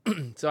 Yeah.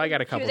 So I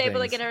got a She couple was able to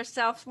things. get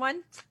herself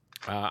one.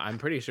 I'm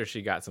pretty sure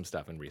she got some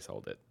stuff and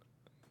resold it.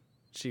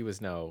 She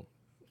was no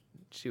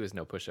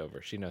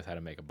pushover. She knows how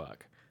to make a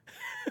buck.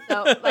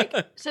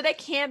 So they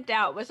camped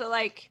out. Was it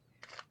like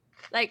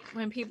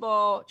when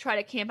people try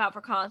to camp out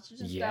for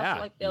concerts and Yeah, stuff?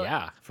 Like they'll-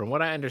 yeah. From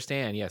what I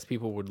understand, yes,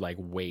 people would like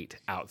wait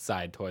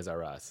outside Toys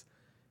R Us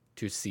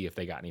to see if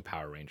they got any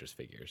Power Rangers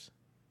figures.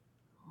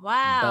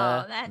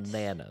 Wow. That's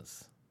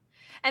Bananas.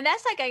 and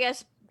that's like I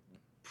guess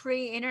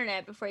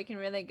pre-internet before you can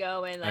really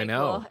go and I like,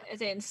 know. well,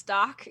 is it in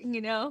stock?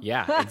 You know?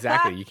 Yeah,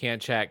 exactly. You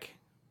can't check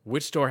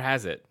which store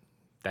has it.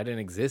 That didn't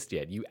exist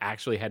yet. You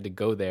actually had to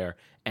go there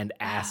and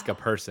ask a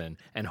person,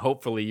 and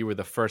hopefully you were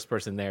the first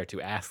person there to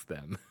ask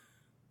them.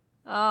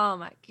 Oh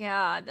my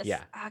God. That's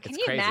Yeah, can it's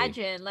you crazy.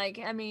 imagine? Like,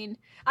 I mean,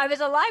 I was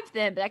alive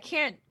then, but I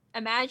can't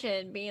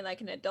imagine being like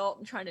an adult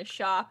and trying to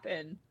shop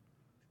and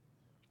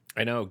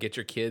I know, get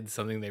your kids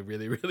something they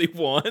really, really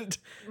want.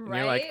 And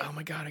you're like, right? oh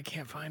my God, I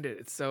can't find it.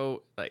 It's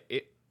so,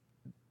 like,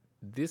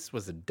 this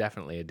was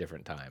definitely a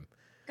different time.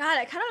 God,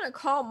 I kind of want to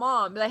call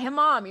mom. Be like, hey,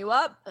 mom, you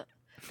up?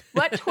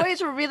 What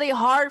toys were really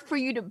hard for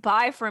you to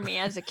buy for me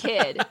as a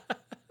kid?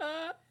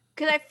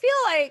 Because I feel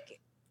like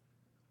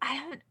I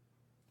haven't.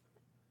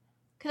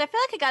 Because I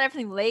feel like I got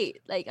everything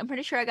late. Like, I'm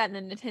pretty sure I got the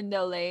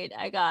Nintendo late.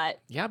 I got.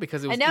 Yeah,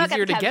 because it was I know I got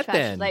easier the to Cabbage get Patch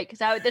then. Like,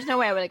 because there's no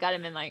way I would have got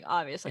him in like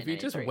obviously. If you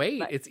just 93, wait,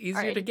 but- it's easier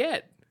alright. to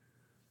get.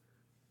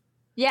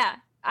 Yeah,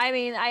 I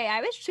mean,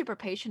 I was super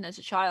patient as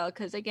a child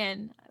because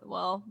again,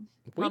 well,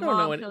 We my don't know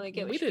mom any, could only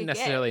get what we she didn't could get.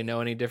 necessarily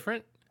know any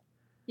different.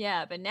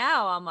 Yeah, but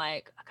now I'm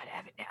like, I gotta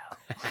have it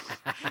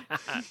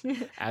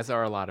now. As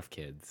are a lot of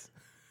kids.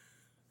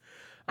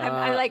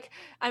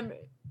 I'm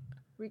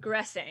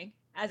regressing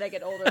as I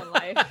get older in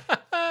life.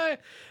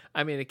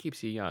 I mean, it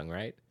keeps you young,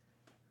 right?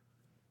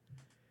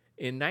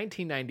 In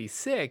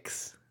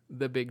 1996,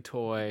 the big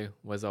toy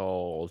was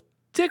old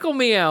Tickle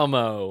Me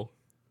Elmo.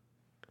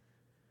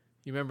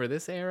 You remember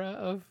this era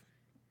of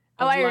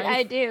Oh, life?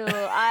 I do.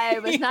 I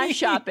was not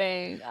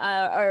shopping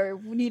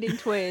or needing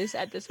toys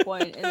at this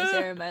point in this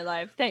era of my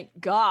life. Thank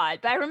God.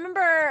 But I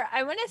remember,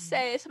 I want to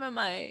say some of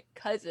my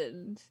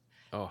cousins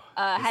Oh,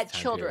 had this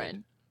time children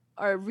period.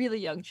 or really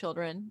young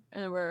children.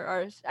 And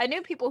I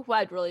knew people who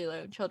had really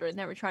young children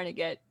that were trying to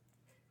get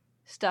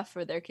stuff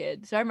for their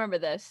kids. So I remember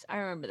this. I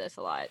remember this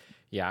a lot.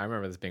 Yeah, I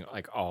remember this being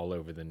like all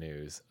over the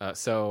news.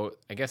 So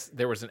I guess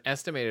there was an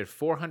estimated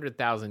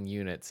 400,000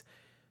 units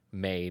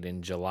made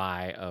in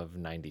July of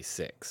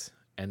 96.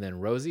 And then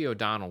Rosie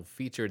O'Donnell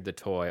featured the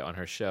toy on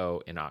her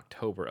show in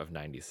October of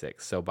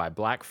 96. So by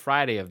Black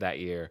Friday of that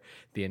year,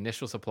 the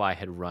initial supply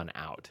had run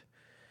out.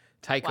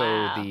 Tyco,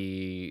 Wow.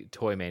 the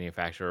toy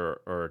manufacturer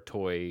or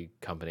toy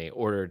company,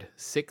 ordered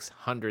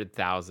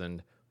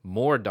 600,000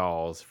 more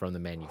dolls from the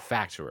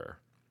manufacturer.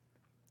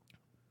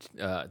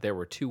 There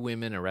were 2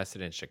 women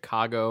arrested in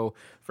Chicago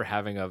for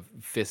having a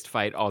fist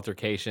fight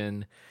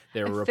altercation.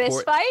 There were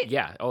Fist fight?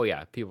 Yeah. Oh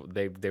yeah. People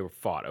they were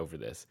fought over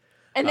this.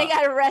 And they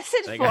got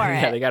arrested for it.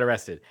 Yeah, they got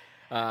arrested.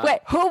 Wait,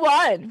 who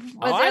won?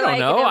 I don't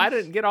know. I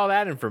didn't get all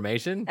that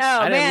information. Oh,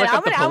 I didn't man. look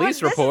up the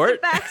police report. This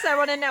is the facts I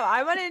want to know.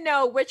 I want to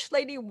know which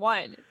lady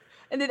won.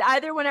 And did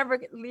either one ever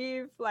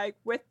leave like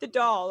with the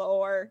doll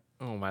or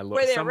Oh my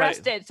lord! were they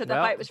arrested? So the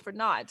fight was for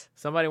naught.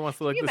 Somebody wants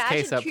to look Can you this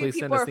case imagine up. two Please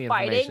send people us are the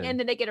fighting information. and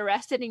then they get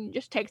arrested and you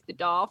just take the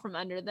doll from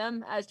under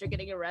them as they're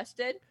getting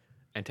arrested?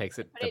 And takes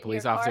it. Put The it in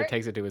police your officer cart?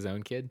 takes it to his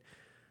own kid.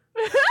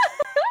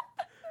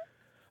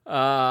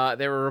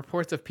 There were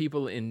reports of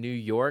people in New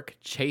York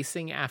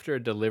chasing after a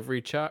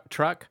delivery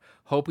truck,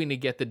 hoping to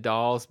get the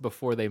dolls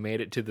before they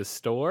made it to the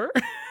store.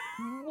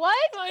 What?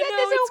 I That know,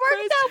 doesn't it's work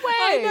crazy. that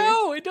way. I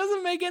know, it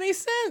doesn't make any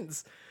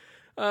sense.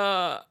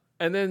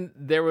 And then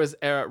there was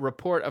a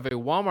report of a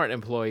Walmart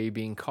employee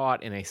being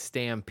caught in a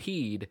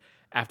stampede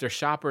after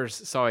shoppers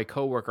saw a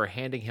coworker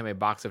handing him a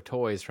box of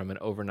toys from an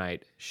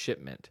overnight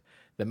shipment.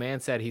 The man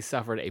said he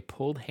suffered a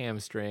pulled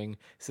hamstring,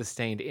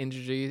 sustained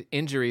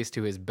injuries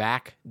to his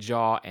back,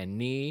 jaw, and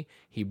knee.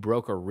 He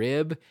broke a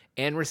rib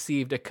and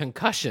received a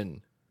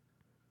concussion.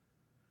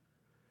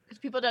 Because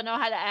people don't know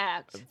how to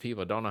act.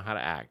 People don't know how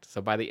to act. So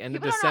by the end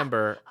People of don't know-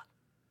 December,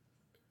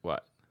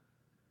 what?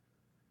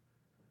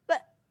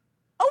 But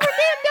over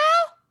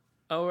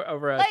damn doll?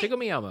 Over Like- Tickle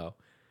Me Elmo.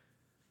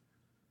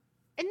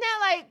 And now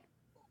like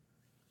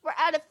we're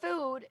out of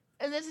food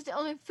and this is the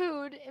only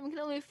food and we can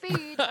only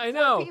feed I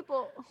 4 know.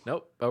 people.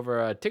 Nope,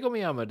 over a Tickle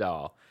Me Elmo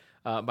doll.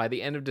 By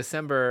the end of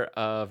December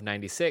of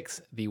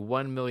 96, the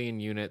 1 million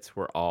units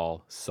were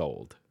all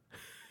sold.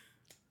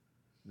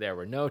 There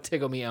were no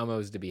Tickle Me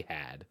Elmos to be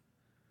had.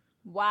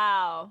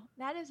 Wow.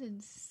 That is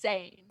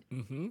insane.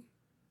 Mm-hmm.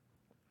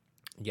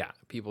 Yeah,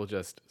 people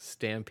just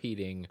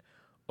stampeding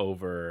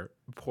over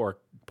poor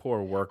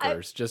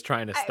workers just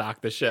trying to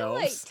stock the I feel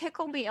like shelves.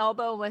 Tickle Me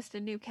Elbow was the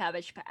new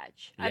Cabbage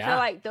Patch. I Yeah. feel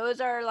like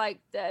those are like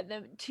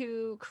the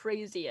 2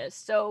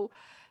 craziest. So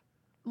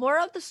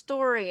moral of the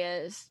story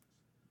is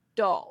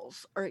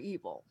dolls are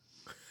evil.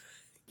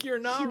 You're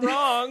not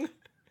wrong.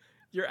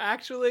 You're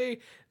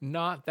actually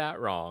not that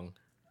wrong.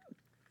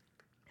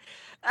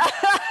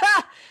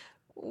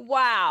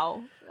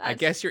 Wow. I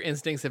guess your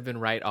instincts have been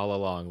right all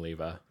along,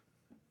 Leva.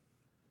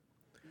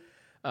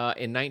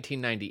 In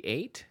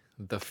 1998,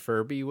 the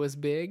Furby was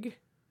big.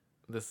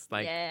 This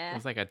it Yeah.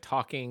 was like a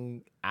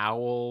talking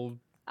owl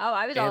Oh,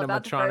 I was all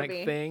about the animatronic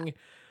Furby. thing.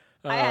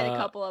 I had a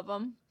couple of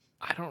them.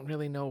 I don't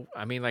really know.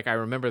 I mean, like I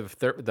remember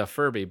the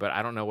Furby, but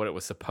I don't know what it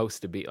was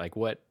supposed to be. Like,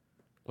 what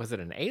was it?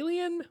 An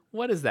alien?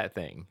 What is that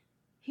thing?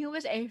 He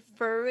was a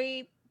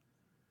furry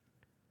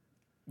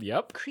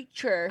Yep,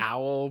 creature.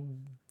 owl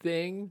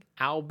thing,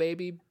 owl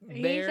baby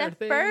bear He's a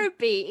thing.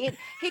 Furby.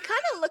 He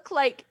kind of looked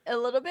like a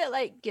little bit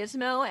like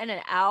Gizmo, and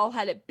an owl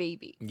had a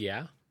baby.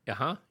 Yeah.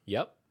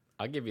 Yep.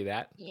 I'll give you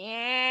that.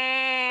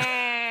 Yeah.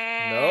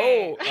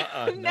 No.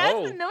 That's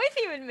No. the noise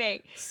he would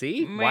make.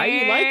 See? Why do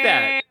you like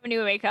that? When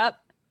you wake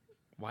up.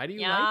 Why do you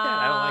like that?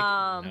 I don't like.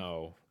 Yum.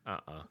 No.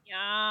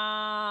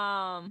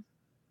 Yum.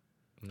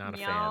 Not a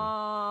fan.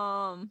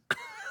 Yum.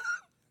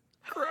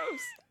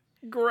 Gross.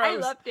 I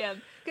loved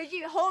him because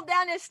you hold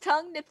down his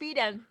tongue to feed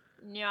him.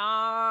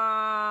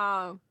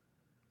 No.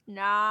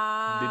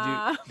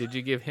 No. Did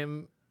you give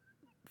him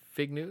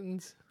Fig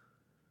Newtons?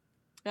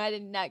 I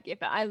did not give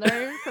it. I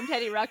learned from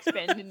Teddy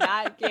Ruxpin to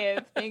not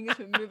give things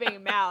with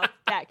moving mouth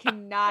that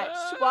cannot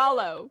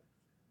swallow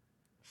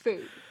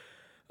food.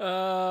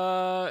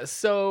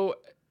 So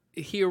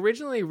he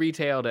originally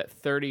retailed at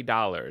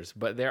 $30,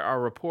 but there are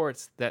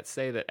reports that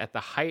say that at the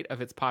height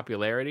of its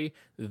popularity,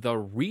 the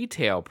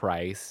retail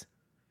price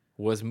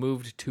was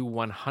moved to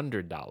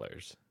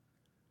 $100.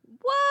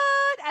 What?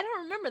 I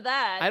don't remember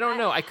that. I don't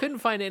know. I couldn't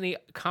find any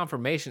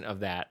confirmation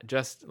of that.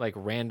 Just like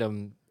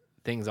random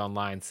things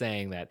online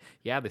saying that,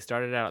 yeah, they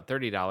started out at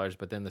 $30,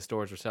 but then the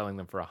stores were selling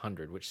them for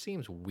 $100, which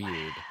seems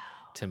weird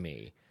to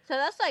me. So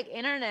that's like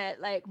internet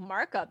like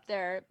markup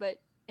there, but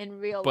in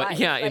real But life.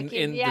 yeah, like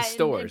in the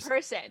stores. In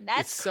person.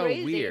 That's it's so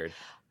crazy. weird.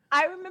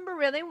 I remember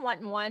really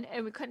wanting one,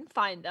 and we couldn't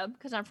find them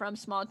because I'm from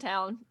small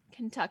town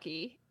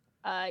Kentucky.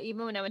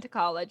 Even when I went to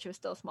college, it was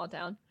still a small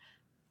town.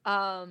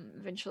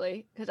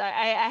 Eventually, because I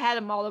had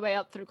them all the way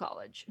up through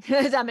college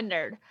because I'm a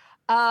nerd.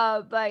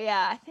 But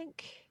yeah, I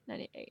think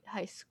 98 early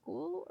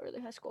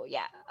high school.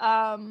 Yeah.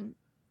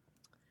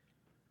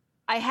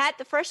 I had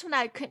the first one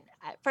I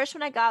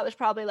got was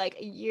probably like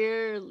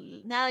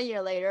not a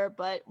year later,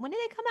 but when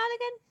did they come out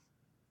again?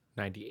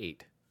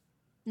 98.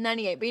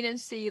 98, but you didn't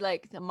see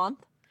like the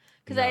month?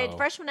 Because No. the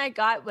first one I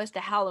got was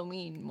the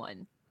Halloween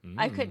one.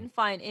 I couldn't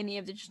find any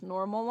of the just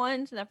normal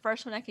ones, and the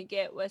first one I could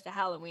get was the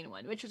Halloween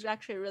one, which was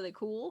actually really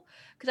cool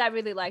because I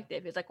really liked it.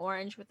 It was like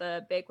orange with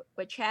a big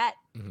witch hat.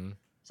 Mm-hmm.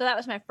 So that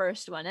was my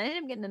first one. I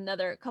ended up getting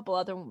a couple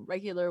other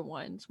regular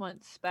ones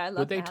once, but I love.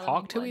 Would they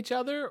talk to each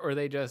other, or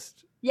they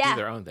just do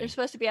their own thing? They're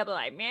supposed to be able to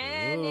like,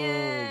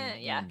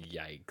 yeah.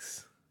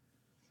 Yikes!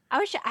 I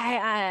wish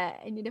I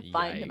need to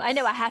find them. I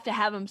know I have to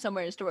have them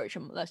somewhere in storage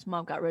unless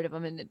Mom got rid of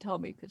them and didn't tell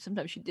me, because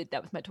sometimes she did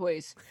that with my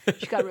toys.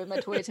 She got rid of my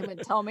toys and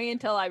wouldn't tell me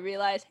until I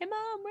realized, hey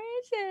Mom, where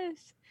is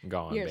this?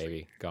 Gone, Years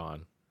baby,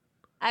 gone.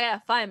 I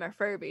gotta find my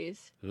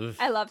Furbies. Ugh.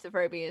 I love the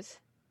Furbies.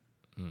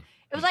 Mm.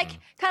 It was like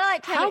kind of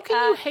like how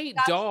can you hate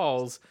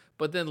dolls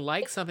but then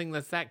like something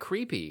that's that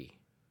creepy?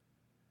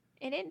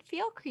 It didn't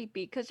feel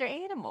creepy because they're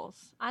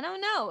animals. I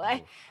don't know. Oh.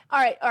 All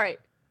right.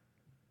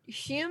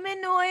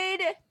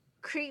 Humanoid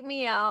creep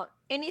me out.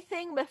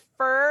 Anything with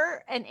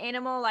fur and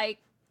animal-like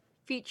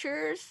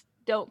features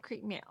don't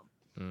creep me out.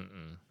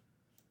 Mm-mm.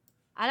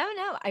 I don't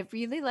know. I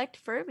really liked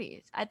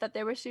Furbies. I thought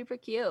they were super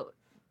cute.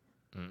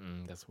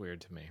 Mm-mm. That's weird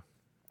to me.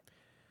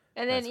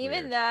 And then That's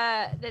even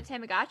weird. the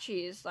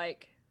Tamagotchis,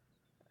 like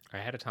I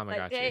had a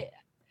Tamagotchi.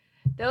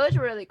 those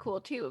were really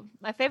cool too.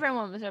 My favorite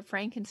one was a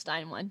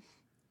Frankenstein one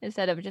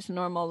instead of just a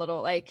normal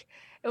little it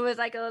was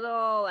like a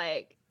little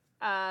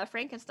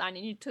Frankenstein,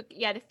 and you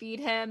had to feed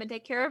him and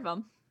take care of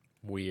him.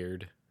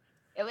 Weird.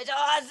 It was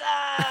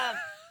awesome.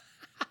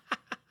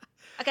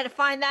 I gotta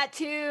find that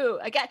too.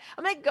 I'm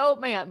gonna go.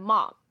 My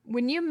Mom,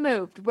 when you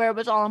moved, where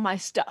was all of my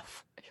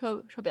stuff?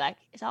 She'll be like,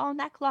 it's all in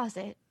that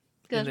closet.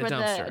 In the where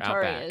dumpster, the out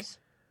Atari back. is.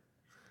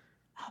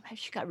 Oh man,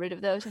 she got rid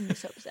of those. I'm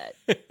so upset.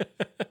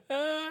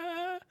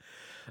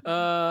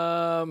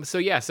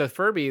 So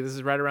Furby, this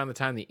is right around the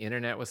time the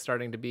internet was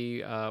starting to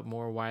be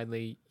more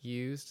widely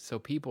used. So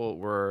people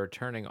were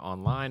turning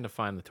online to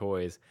find the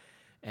toys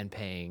and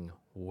paying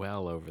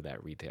well over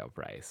that retail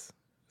price.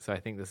 So I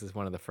think this is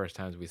one of the first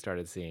times we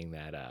started seeing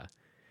that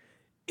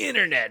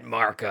internet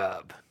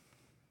markup.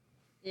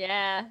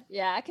 Yeah,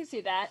 I can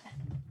see that.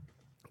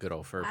 Good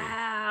old Furby.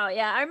 Wow,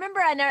 yeah, I remember.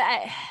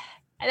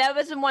 That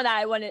was the one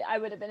I would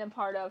have been a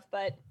part of,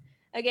 but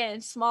again,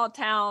 small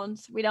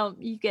towns,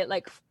 you get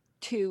like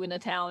 2 in a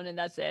town and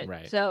that's it.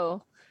 Right.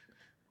 So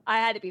I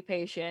had to be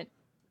patient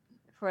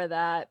for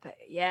that. But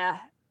yeah,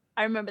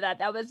 I remember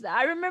that.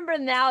 I remember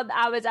now that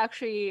I was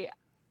actually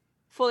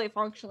fully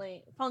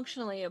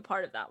functionally a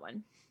part of that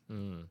one.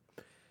 Mm.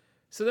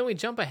 So then we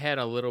jump ahead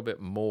a little bit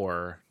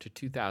more to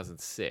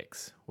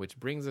 2006, which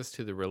brings us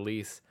to the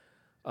release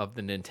of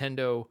the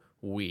Nintendo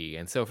Wii.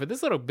 And so for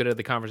this little bit of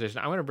the conversation,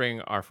 I'm going to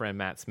bring our friend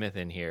Matt Smith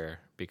in here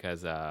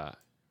because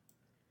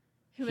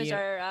who is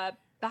our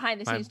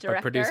behind the scenes director,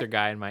 my producer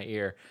guy in my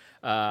ear.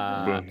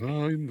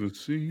 Behind the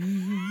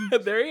scenes.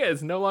 There he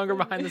is, no longer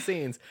behind the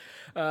scenes.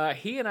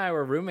 He and I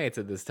were roommates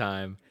at this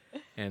time,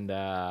 and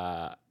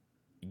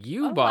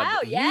you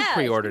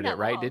pre-ordered it,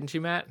 right? Didn't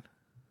you, Matt?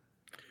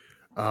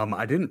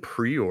 I didn't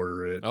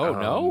pre-order it. Oh,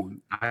 no?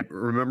 I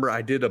remember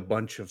I did a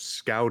bunch of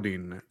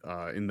scouting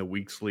in the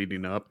weeks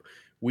leading up.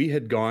 You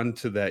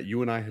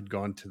and I had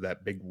gone to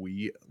that big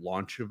Wii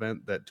launch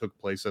event that took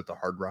place at the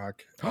Hard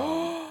Rock.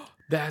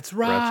 That's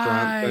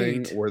restaurant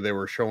right. thing where they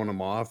were showing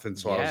them off, and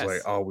so I was like,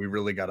 Yes. "Oh, we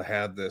really got to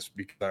have this,"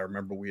 because I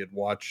remember we had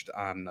watched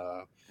on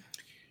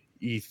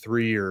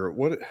E3 or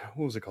what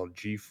was it called?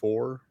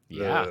 G4.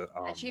 Yeah. The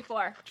At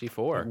G4.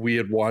 G4. we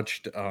had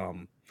watched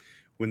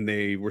when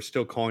they were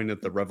still calling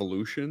it the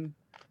Revolution,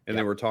 and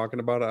they Yep. were talking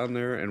about it on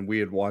there, and we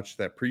had watched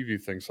that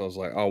preview thing. So I was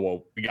like, "Oh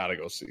well, we got to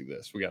go see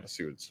this. We got to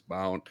see what it's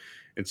about."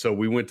 And so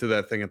we went to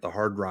that thing at the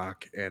Hard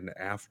Rock, and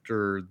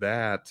after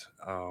that,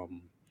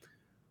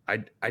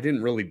 I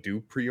didn't really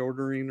do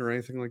pre-ordering or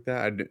anything like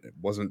that.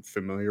 Wasn't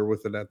familiar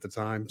with it at the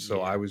time, so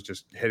Yeah. I was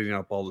just hitting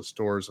up all the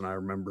stores. And I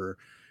remember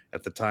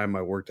at the time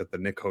I worked at the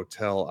Nick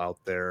Hotel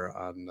out there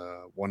on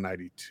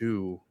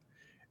 192,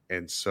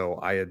 and so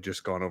I had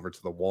just gone over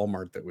to the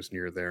Walmart that was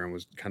near there and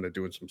was kind of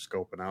doing some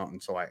scoping out.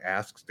 And so I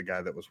asked the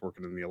guy that was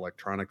working in the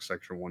electronics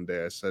section one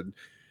day. I said,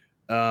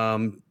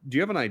 "Do you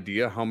have an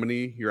idea how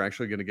many you're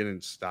actually going to get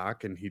in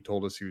stock?" And he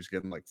told us he was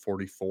getting like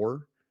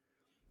 44.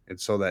 And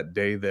so that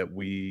day that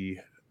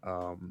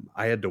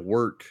I had to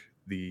work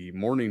the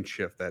morning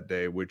shift that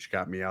day, which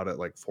got me out at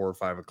like 4 or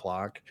 5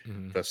 o'clock.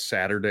 Mhm. The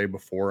Saturday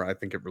before, I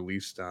think it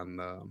released on.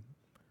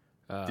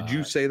 Did you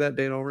Uh, say that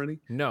date already?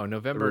 no,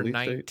 November release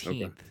date?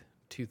 19th,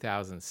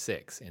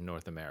 2006 in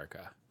North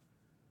America.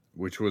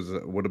 Which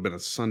would have been a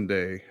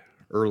Sunday,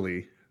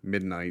 early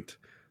midnight.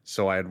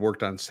 So I had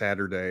worked on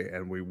Saturday,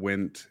 and we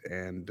went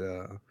and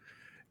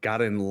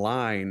got in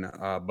line.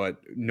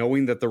 But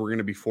knowing that there were going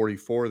to be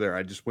 44 there,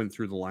 I just went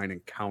through the line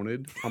and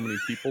counted how many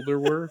people there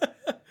were.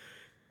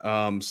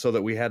 So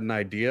that we had an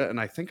idea. And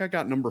I think I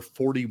got number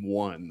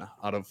 41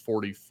 out of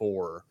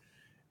 44.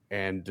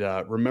 And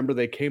remember,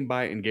 they came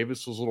by and gave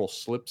us those little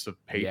slips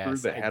of paper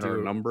Yes, that had our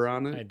number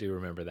on it. I do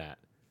remember that.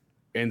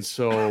 And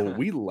so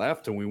we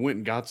left and we went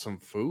and got some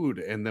food.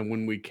 And then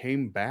when we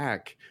came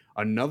back,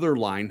 another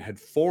line had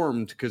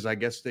formed because I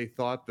guess they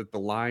thought that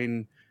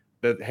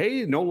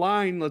hey, no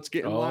line, let's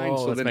get in line.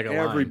 So let's then make a line.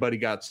 everybody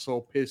got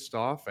so pissed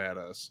off at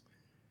us.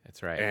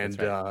 That's right. And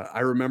that's right. I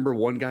remember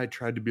one guy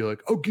tried to be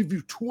like, "I'll give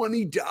you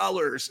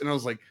 $20." And I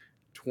was like,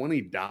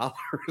 $20?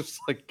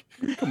 Like,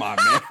 come on,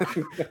 man.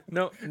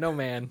 No,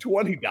 man.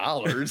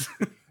 $20.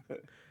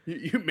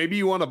 Maybe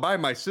you want to buy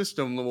my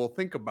system, then we'll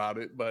think about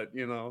it. But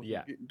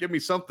Yeah. give me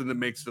something that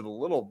makes it a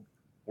little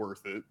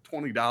worth it.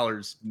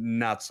 $20,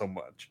 not so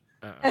much.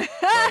 Uh-uh.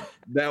 But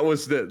that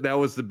was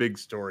the big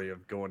story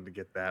of going to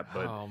get that.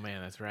 But Oh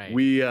man, that's right.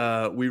 we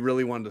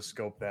really wanted to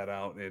scope that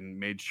out and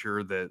made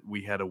sure that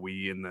we had a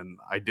Wii. And then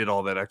I did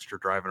all that extra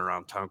driving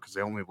around town because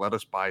they only let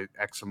us buy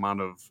X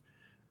amount of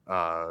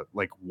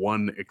like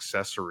one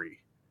accessory.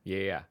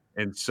 Yeah.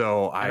 And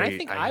so And I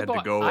think I had bought,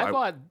 to go. I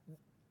bought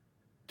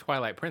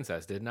Twilight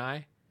Princess, didn't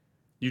I?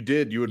 You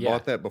did. You had Yeah.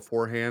 bought that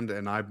beforehand,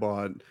 and I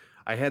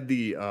had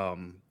the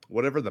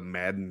whatever the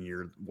Madden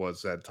year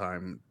was that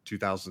time,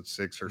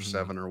 2006 or Mhm.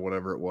 7 or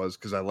whatever it was,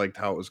 because I liked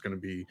how it was going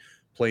to be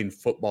playing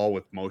football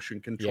with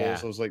motion controls. Yeah.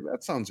 I was like,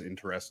 that sounds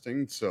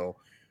interesting. So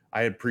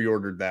I had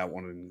pre-ordered that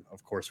one, and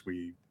of course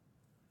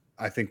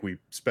I think we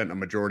spent a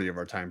majority of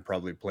our time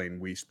probably playing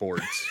Wii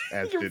Sports,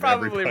 as You're did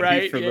probably everybody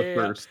right. for Yeah, the yeah.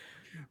 first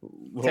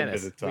little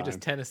Tennis. bit of time. We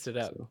just tennised it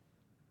up. So,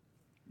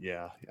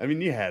 yeah, I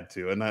mean, you had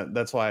to, and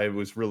that's why I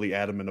was really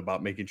adamant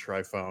about making sure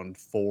I found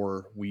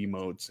 4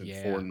 Wiimotes and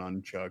Yeah. 4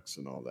 nunchucks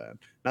and all that.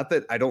 Not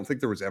that I don't think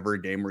there was ever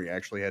a game where you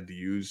actually had to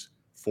use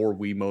 4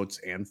 Wiimotes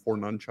and 4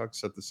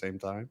 nunchucks at the same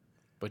time.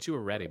 But you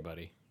were ready,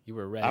 buddy. You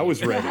were ready. I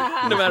was ready.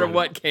 No matter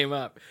what came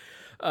up.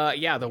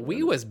 Yeah, the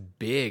Wii was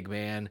big,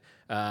 man.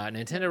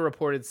 Nintendo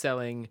reported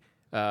selling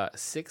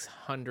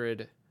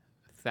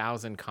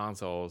 600,000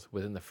 consoles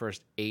within the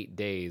first 8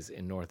 days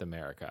in North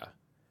America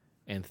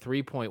and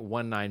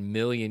 3.19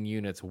 million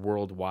units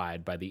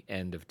worldwide by the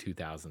end of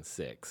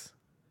 2006.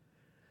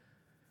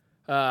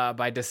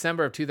 By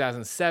December of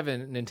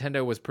 2007,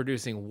 Nintendo was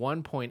producing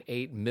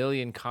 1.8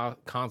 million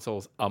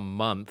consoles a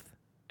month,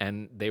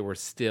 and they were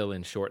still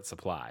in short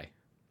supply.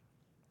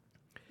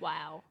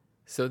 Wow.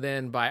 So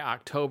then by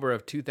October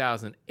of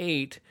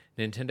 2008,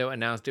 Nintendo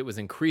announced it was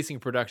increasing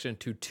production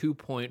to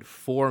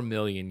 2.4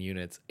 million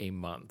units a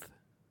month.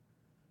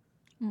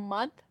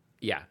 Month?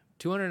 Yeah,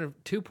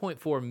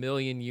 2.4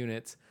 million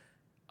units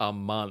a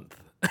month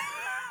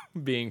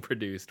being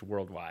produced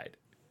worldwide.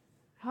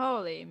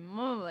 Holy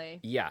moly.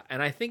 Yeah,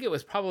 and I think it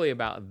was probably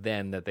about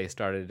then that they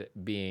started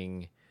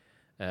being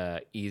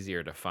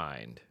easier to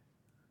find.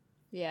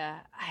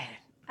 Yeah.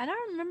 I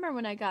don't remember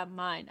when I got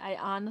mine. I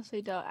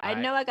honestly don't. I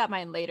know I got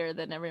mine later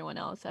than everyone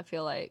else, I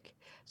feel like.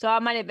 So I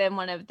might have been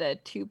one of the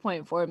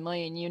 2.4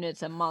 million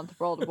units a month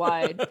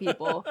worldwide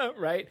people.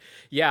 Right?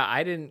 Yeah,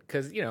 I didn't,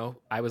 because,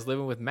 I was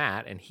living with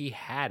Matt and he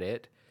had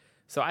it.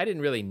 So I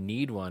didn't really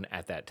need one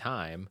at that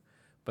time.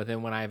 But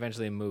then when I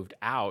eventually moved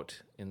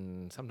out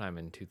sometime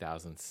in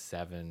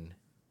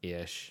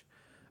 2007-ish.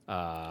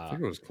 I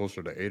think it was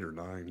closer to 8 or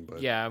 9.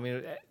 But yeah, I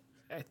mean,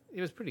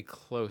 it was pretty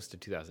close to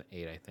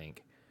 2008, I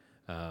think.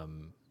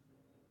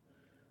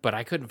 But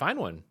I couldn't find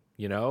one,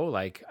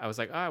 Like, I was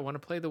like, I want to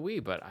play the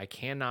Wii, but I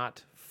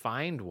cannot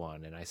find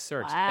one. And I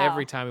searched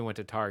every time we went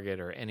to Target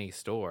or any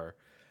store.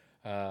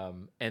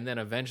 And then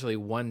eventually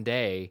one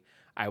day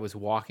I was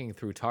walking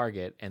through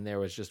Target and there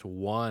was just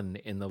one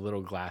in the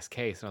little glass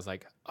case. And I was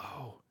like,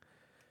 oh,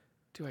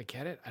 do I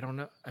get it? I don't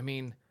know. I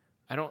mean,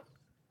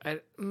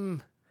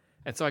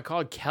 And so I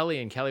called Kelly,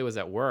 and Kelly was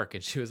at work,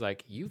 and she was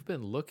like, you've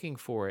been looking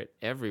for it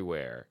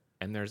everywhere,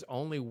 and there's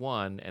only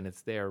one, and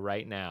it's there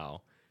right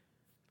now.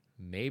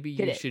 Maybe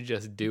you should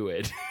just do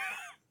it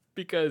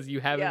because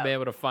you haven't been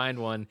able to find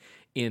one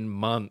in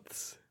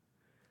months.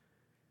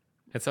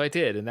 And so I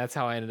did, and that's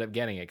how I ended up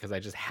getting it, because I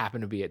just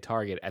happened to be at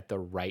Target at the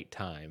right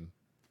time.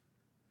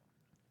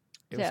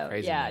 It was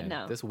crazy, man.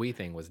 No. This Wii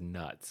thing was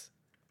nuts.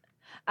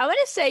 I want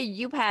to say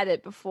you've had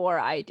it before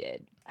I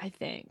did, I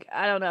think.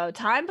 I don't know.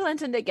 Time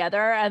blends in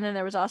together, and then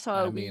there was also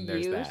a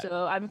Wii U,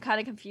 so I'm kind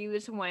of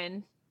confused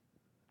when.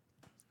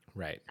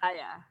 Right.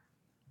 Yeah.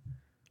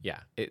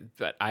 Yeah,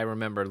 but I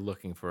remember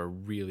looking for a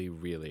really,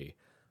 really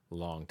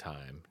long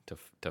time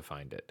to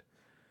find it.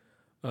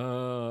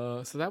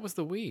 So that was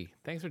the Wii.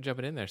 Thanks for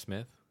jumping in there,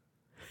 Smith.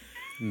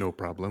 No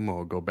problem.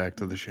 I'll go back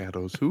to the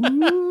shadows.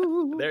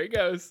 There he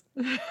goes.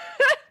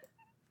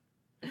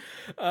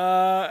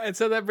 And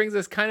so that brings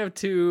us kind of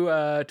to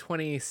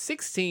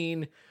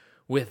 2016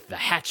 with the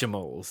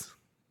Hatchimals.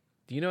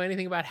 Do you know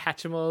anything about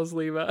Hatchimals,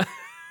 Leva?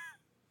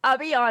 I'll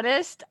be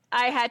honest,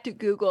 I had to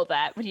Google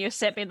that when you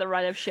sent me the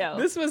run of show.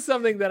 This was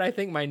something that I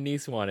think my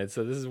niece wanted,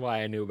 so this is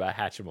why I knew about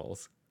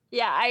Hatchimals.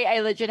 Yeah, I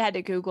legit had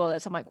to Google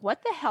this. I'm like,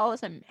 what the hell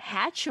is a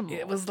Hatchimal?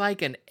 It was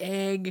like an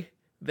egg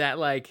that,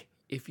 like,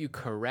 if you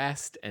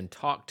caressed and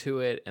talked to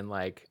it and,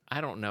 like,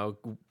 I don't know,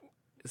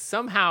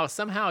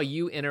 somehow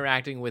you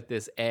interacting with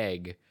this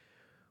egg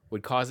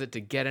would cause it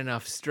to get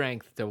enough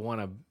strength to want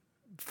to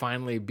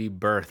finally be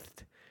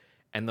birthed.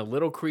 And the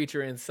little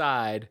creature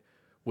inside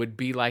would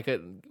do like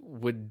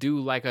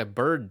a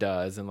bird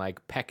does and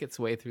like peck its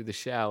way through the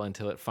shell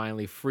until it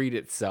finally freed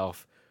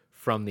itself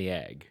from the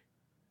egg.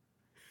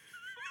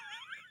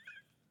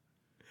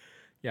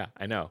 Yeah,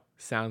 I know.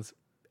 Sounds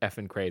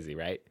effing crazy,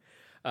 right?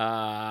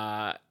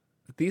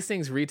 These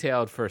things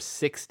retailed for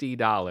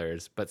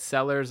 $60, but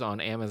sellers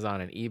on Amazon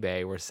and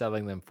eBay were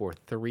selling them for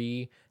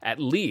at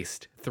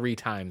least three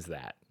times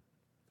that.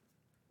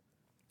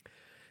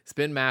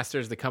 Spin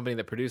Masters, the company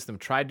that produced them,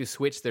 tried to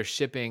switch their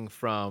shipping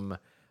from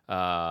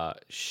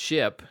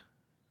ship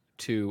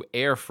to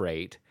air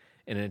freight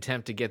in an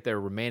attempt to get their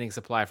remaining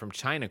supply from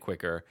China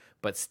quicker,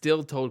 but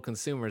still told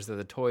consumers that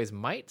the toys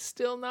might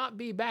still not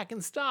be back in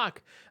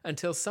stock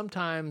until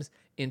sometimes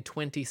in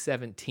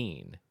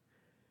 2017.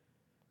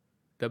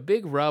 The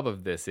big rub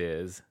of this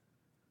is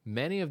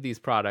many of these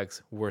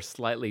products were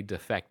slightly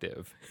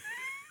defective.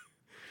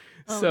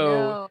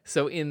 So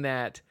in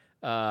that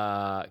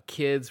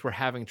kids were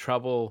having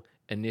trouble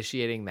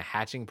initiating the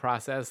hatching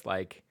process,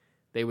 like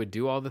they would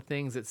do all the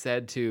things it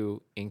said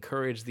to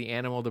encourage the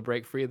animal to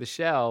break free of the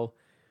shell,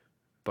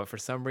 but for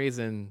some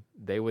reason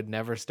they would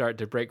never start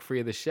to break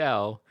free of the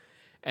shell.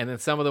 And then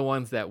some of the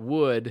ones that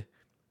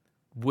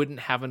wouldn't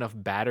have enough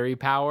battery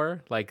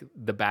power, like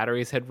the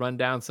batteries had run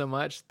down so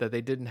much that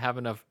they didn't have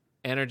enough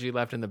energy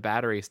left in the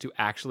batteries to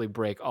actually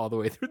break all the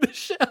way through the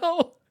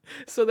shell.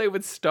 So they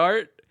would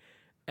start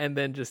and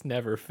then just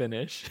never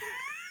finish.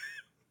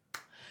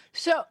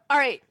 So, all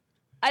right.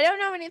 I don't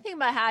know anything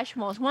about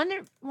Hatchimals.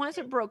 Once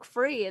it broke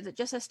free, is it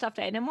just a stuffed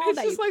animal?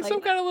 It's just like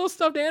some kind of little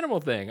stuffed animal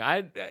thing.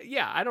 I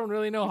don't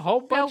really know a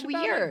whole bunch about it.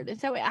 So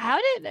weird. So how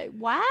did they?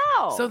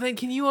 Wow. So then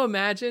can you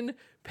imagine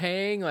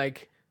paying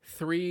like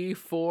 3,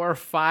 4,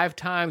 5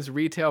 times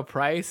retail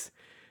price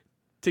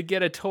to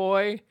get a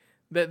toy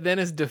that then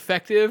is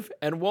defective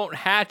and won't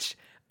hatch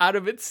out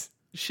of its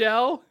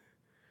shell?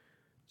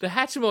 The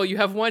Hatchimal, you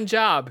have one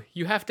job.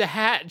 You have to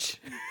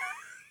hatch.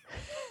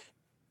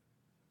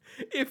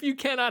 If you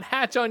cannot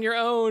hatch on your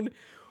own,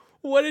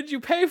 what did you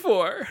pay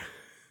for?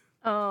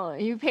 Oh,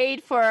 you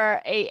paid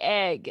for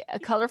a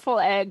colorful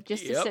egg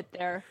just to sit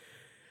there.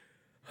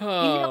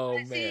 Oh,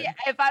 man. See,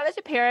 if I was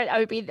a parent, I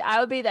would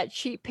be that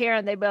cheap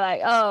parent. They'd be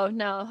like, "Oh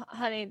no,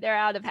 honey, they're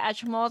out of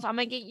Hatchimals. I'm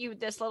gonna get you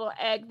this little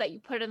egg that you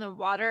put in the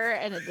water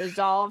and it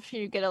dissolves,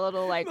 and you get a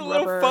little like rubber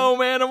little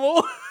foam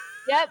animal."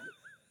 Yep.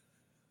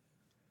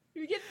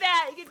 You get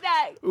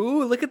that.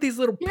 Ooh, look at these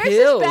little pills.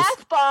 Here's this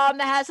bath bomb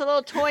that has a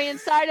little toy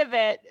inside of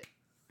it.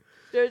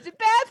 There's a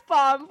bath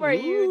bomb for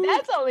you.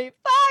 That's only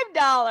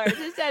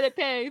 $5 instead of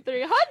paying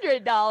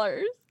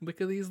 $300.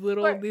 Look at these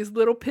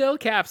little pill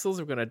capsules.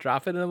 We're gonna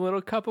drop it in a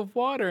little cup of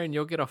water, and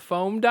you'll get a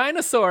foam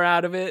dinosaur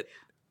out of it.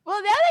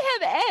 Well, now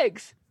they have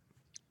eggs.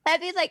 They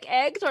have these like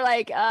eggs or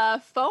like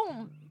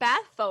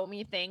bath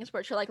foamy things,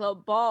 which are like little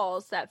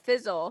balls that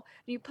fizzle.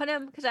 And you put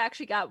them, because I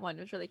actually got one.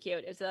 It was really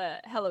cute. It's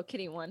a Hello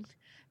Kitty one.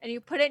 And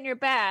you put it in your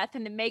bath,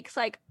 and it makes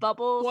like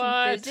bubbles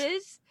and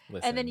fizzes.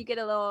 Listen, and then you get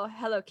a little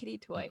Hello Kitty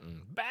toy.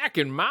 Back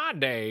in my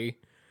day,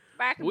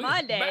 they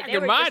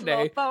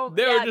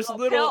were just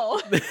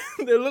little.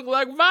 They look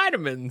like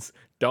vitamins.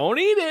 Don't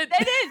eat it.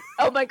 They did.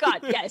 Oh my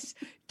God, yes.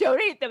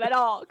 Don't eat them at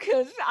all,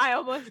 because I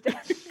almost did.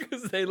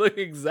 Because they look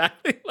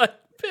exactly like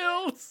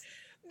pills.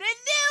 They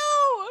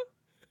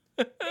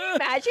do. Can you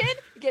imagine?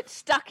 Get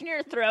stuck in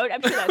your throat.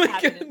 I'm sure that's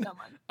happened to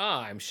someone. Oh,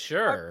 I'm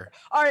sure.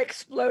 Or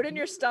explode in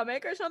your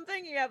stomach or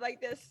something. You have like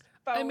this.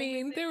 I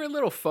mean, they were a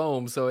little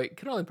foam, so it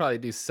could only probably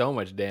do so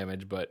much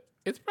damage, but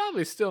it's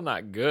probably still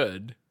not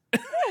good.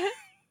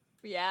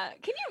 Yeah.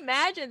 Can you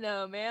imagine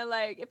though, man?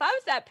 Like if I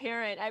was that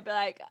parent, I'd be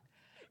like,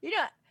 you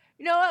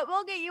know what?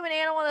 We'll get you an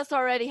animal that's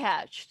already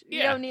hatched.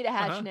 You don't need to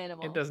hatch an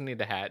animal. It doesn't need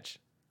to hatch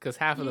because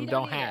half of them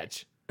don't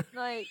hatch.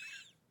 Like,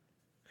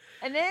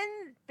 and then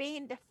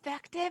being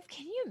defective.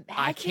 Can you imagine?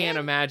 I can't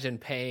imagine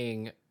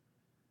paying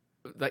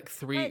like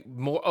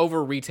more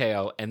over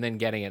retail and then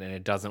getting it and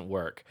it doesn't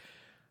work.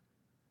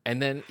 And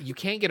then you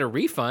can't get a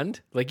refund.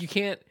 Like you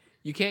can't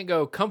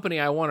go, company,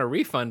 I want a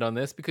refund on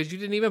this because you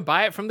didn't even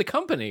buy it from the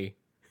company.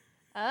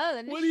 Oh,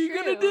 then what are you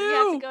gonna do? You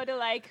have to go to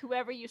like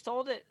whoever you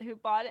sold it, who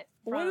bought it.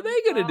 What are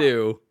they gonna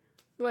do?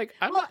 Like,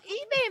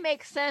 eBay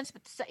makes sense,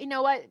 but you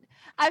know what?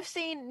 I've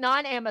seen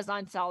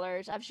non-Amazon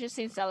sellers. I've just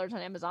seen sellers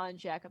on Amazon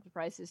jack up the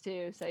prices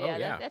too. So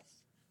yeah,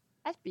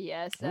 that's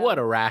BS. So. What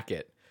a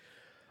racket!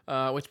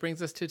 Which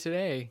brings us to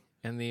today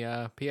and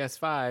the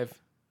PS5.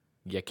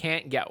 You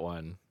can't get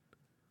one.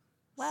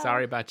 Well,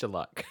 sorry about your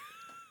luck.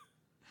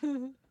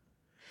 You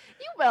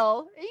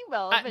will.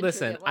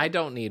 Listen, I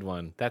don't need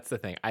one. That's the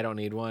thing. I don't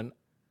need one.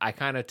 I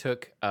kind of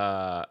took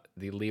the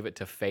leave it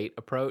to fate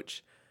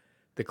approach.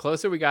 The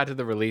closer we got to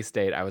the release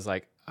date, I was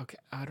like, okay,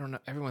 I don't know.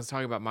 Everyone's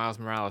talking about Miles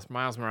Morales.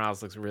 Miles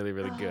Morales looks really,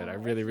 really good. I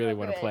really, really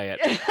want to play it.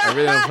 I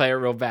really want to play it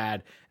real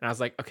bad. And I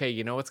was like, okay,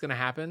 you know what's going to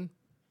happen?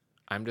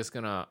 I'm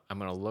going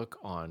to look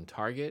on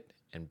Target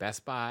and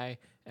Best Buy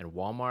and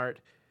Walmart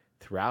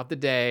throughout the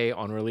day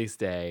on release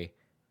day.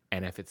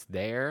 And if it's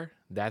there,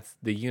 that's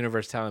the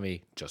universe telling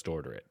me, just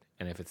order it.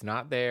 And if it's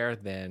not there,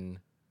 then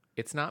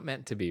it's not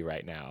meant to be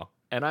right now.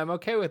 And I'm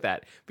okay with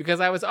that because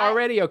I was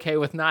already okay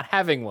with not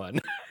having one.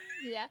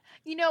 Yeah.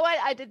 You know what?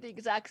 I did the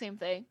exact same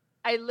thing.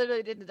 I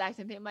literally did the exact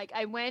same thing. Like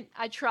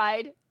I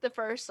tried the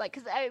first, like,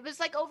 cause it was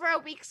like over a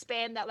week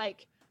span that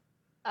like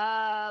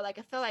I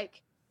feel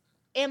like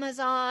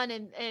Amazon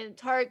and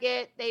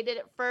Target, they did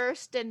it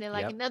first. And then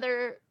like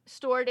another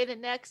store did it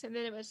next. And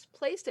then it was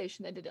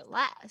PlayStation that did it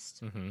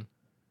last. Mm-hmm.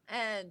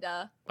 And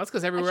that's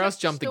because everywhere else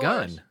jumped the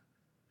gun.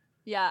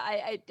 Yeah,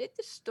 I did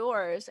the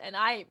stores, and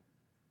I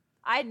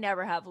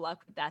never have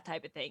luck with that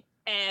type of thing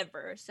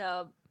ever.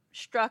 So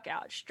struck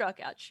out.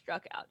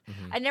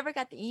 Mm-hmm. I never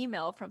got the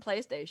email from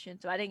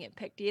PlayStation, so I didn't get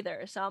picked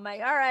either. So I'm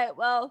like, all right,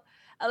 well,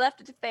 I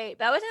left it to fate,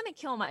 but I wasn't gonna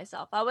kill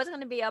myself. I wasn't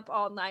gonna be up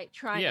all night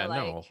trying to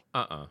like.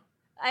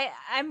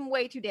 I'm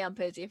way too damn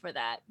busy for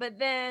that. But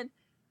then,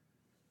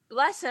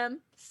 bless him,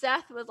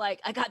 Seth was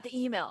like, I got the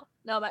email.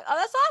 No, I'm like, oh,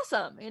 that's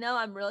awesome. You know,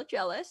 I'm really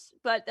jealous,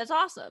 but that's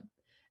awesome.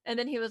 And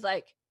then he was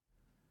like,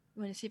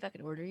 you want to see if I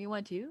can order you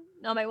one too?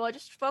 No, I'm like, well,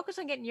 just focus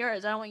on getting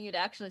yours. I don't want you to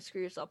actually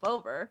screw yourself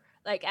over,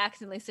 like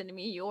accidentally sending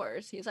me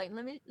yours. He's like,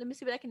 let me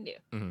see what I can do.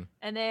 Mm-hmm.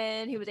 And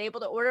then he was able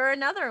to order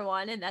another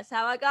one, and that's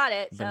how I got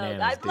it. Bananas, so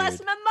God bless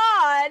my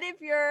mod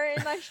if you're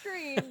in my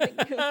stream.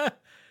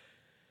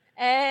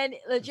 And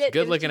legit,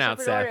 good looking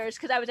out, Seth.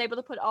 Because I was able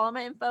to put all of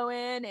my info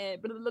in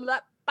and blah, blah, blah,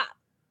 blah.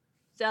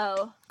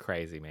 So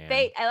crazy, man.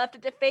 Fate. I left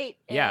it to fate.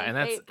 Yeah, and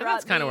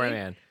that's kind of where I'm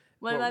at.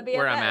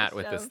 Where I'm at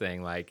with so. This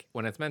thing. Like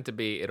when it's meant to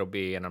be, it'll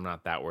be, and I'm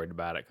not that worried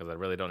about it because I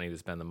really don't need to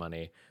spend the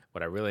money.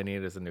 What I really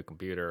need is a new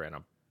computer, and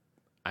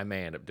I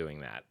may end up doing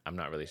that. I'm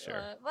not really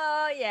sure.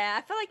 Well, yeah,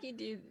 I feel like you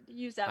do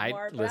use that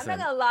more. But listen, I'm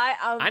not gonna lie,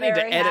 I need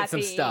to edit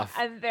some stuff.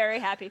 I'm very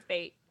happy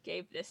Fate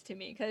gave this to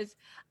me because,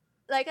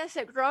 like I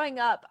said, growing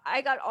up,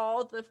 I got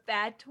all the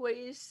fad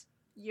toys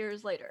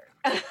years later.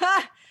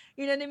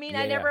 You know what I mean?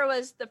 Yeah. I never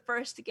was the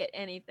first to get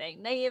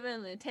anything. Not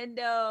even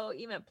Nintendo,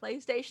 even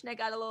PlayStation. I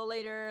got a little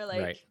later.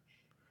 Like, right.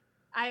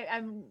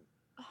 I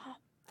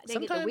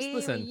didn't get the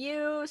Wii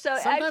U. So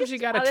sometimes you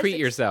got to treat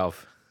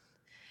yourself.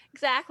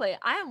 Exactly.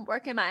 I am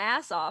working my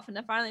ass off, and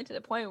then finally to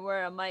the point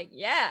where I'm like,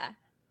 yeah,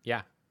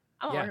 I'm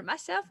gonna order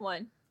myself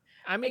one.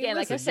 I mean, again,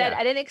 like I said,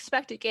 I didn't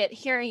expect to get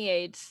hearing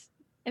aids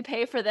and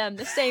pay for them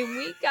the same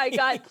week I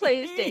got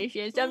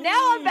PlayStation. So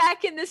now I'm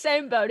back in the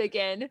same boat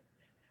again.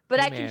 But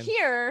I can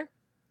hear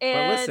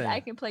and I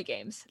can play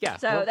games. Yeah.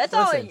 So that's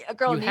all a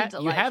girl needs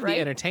in life, You have right?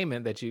 the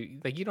entertainment that you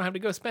don't have to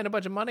go spend a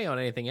bunch of money on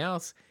anything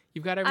else.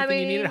 You've got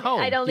everything you need at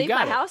home. I don't leave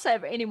my house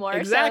anymore.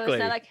 Exactly. So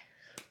it's not like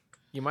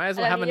you might as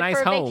well have a nice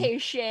home.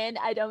 Vacation.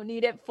 I don't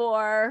need it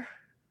for.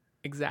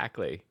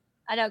 Exactly.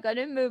 I don't go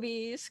to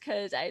movies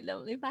because I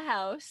don't leave my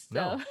house.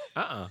 So.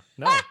 No.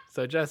 No.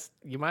 So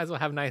you might as well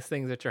have nice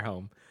things at your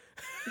home.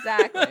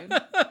 Exactly.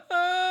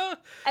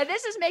 And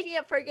this is making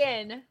up for,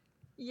 again,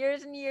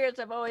 years and years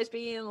of always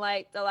being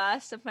like the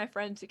last of my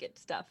friends to get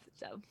stuff.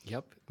 So.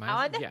 Yep.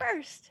 I'm the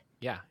first.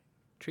 Yeah.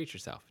 Treat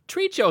yourself.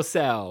 Treat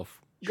yourself,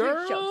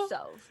 girl. Treat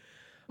yourself.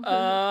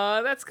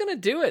 That's gonna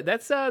do it.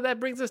 That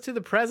brings us to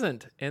the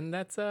present, and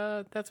that's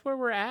where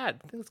we're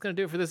at. I think that's gonna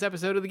do it for this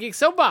episode of the Geek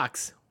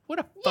Soapbox. What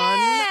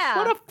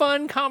a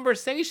fun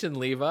conversation,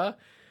 Leva.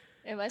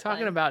 It was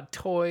talking fun. about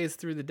toys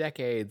through the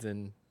decades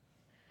and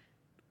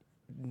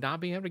not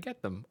being able to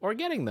get them or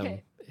getting them.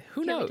 Okay.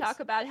 Who knows? Can we talk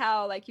about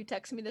how you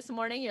texted me this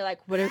morning? You're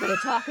like, what are we gonna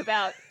talk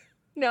about?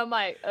 No, I'm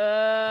like,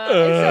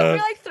 so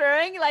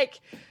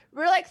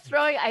we're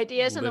throwing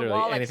ideas on the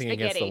wall like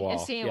spaghetti and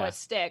seeing what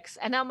sticks.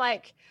 And I'm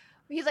like,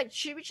 he's like,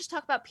 should we just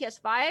talk about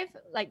PS5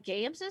 like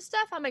games and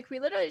stuff? I'm like, we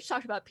literally just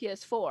talked about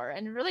PS4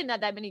 and really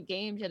not that many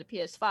games in a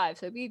PS5,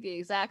 so it'd be the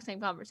exact same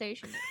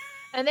conversation.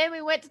 And then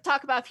we went to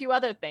talk about a few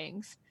other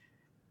things.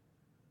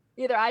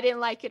 Either I didn't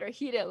like it or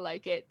he didn't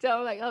like it. So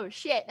I'm like, oh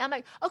shit. And I'm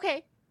like,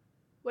 okay,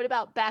 what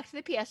about back to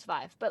the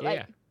PS5? But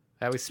like,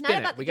 we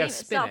spin it. We got to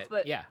spin it.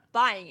 But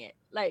buying it,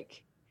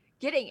 like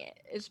getting it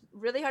is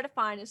really hard to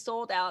find. It's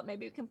sold out.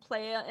 Maybe we can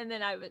play it. And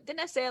then I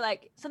say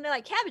like something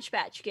like Cabbage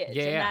Patch Kids.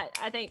 Yeah, and yeah. that,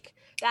 I think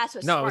that's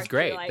what. No, it was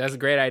great. Like, that's a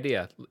great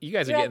idea. You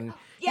guys are getting, like,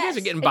 you guys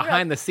are getting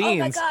behind the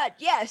scenes. Oh my god,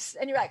 yes!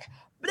 And you're like,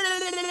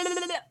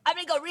 I'm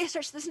gonna go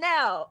research this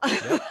now.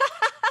 Yep.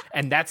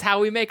 And that's how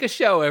we make a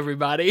show,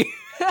 everybody.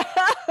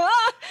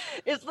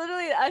 It's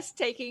literally us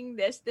taking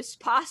this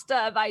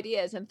pasta of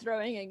ideas and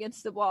throwing it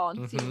against the wall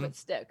and seeing what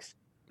sticks.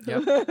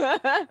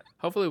 Yep.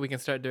 Hopefully we can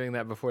start doing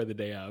that before the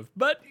day of.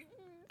 But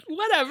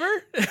whatever.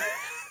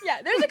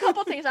 Yeah, there's a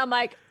couple things I'm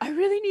like, I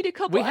really need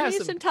I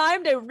need some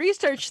time to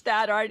research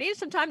that, or I need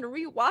some time to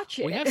rewatch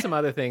it. We have some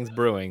other things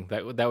brewing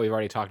that we've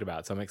already talked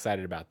about, so I'm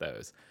excited about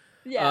those.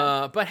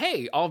 Yeah. But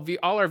hey, all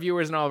our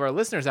viewers and all of our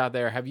listeners out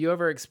there, have you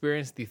ever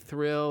experienced the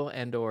thrill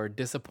and or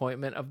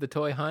disappointment of the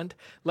toy hunt?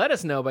 Let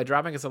us know by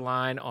dropping us a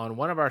line on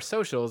one of our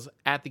socials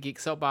at The Geek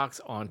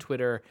Soapbox on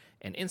Twitter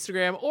and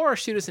Instagram, or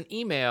shoot us an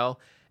email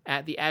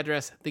at the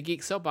address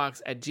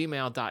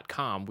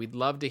thegeeksoapbox@gmail.com. We'd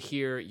love to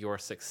hear your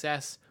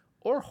success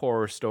or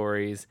horror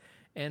stories,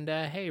 and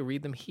hey,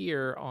 read them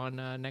here on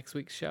next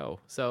week's show.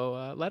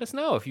 So let us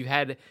know if you've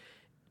had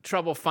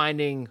trouble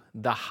finding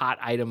the hot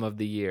item of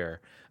the year.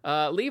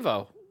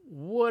 Leva,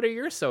 what are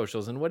your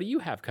socials and what do you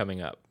have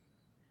coming up?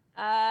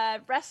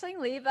 Wrestling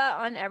Leva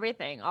on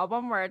everything. All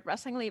one word.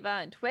 Wrestling Leva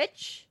on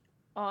Twitch,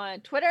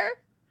 on Twitter,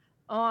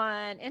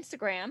 on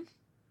Instagram,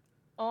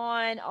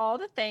 on all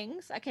the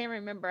things. I can't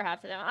remember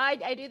half of them.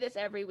 I do this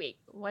every week.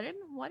 What is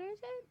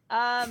it?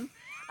 I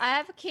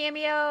have a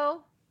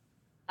Cameo.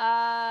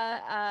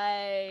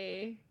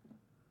 I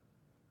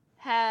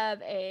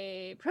have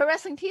a Pro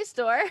Wrestling Tee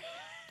store.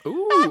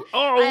 Ooh.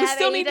 Oh, we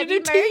still need to do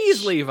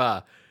tees,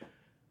 Leva.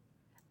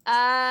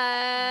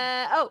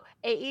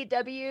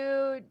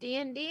 AEW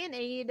D&D and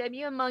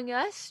AEW Among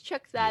Us.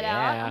 Check that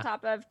out on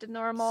top of the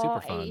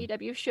normal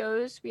AEW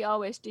shows we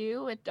always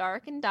do with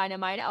Dark and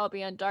Dynamite. I'll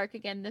be on Dark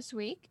again this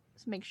week,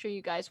 so make sure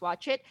you guys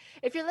watch it.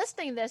 If you're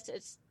listening to this,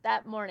 it's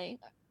that morning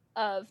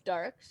of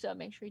Dark, so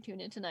make sure you tune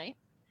in tonight.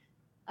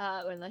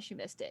 Unless you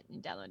missed it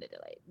and downloaded it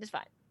late. It's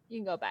fine. You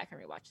can go back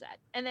and rewatch that.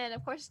 And then,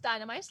 of course,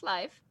 Dynamite's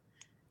live.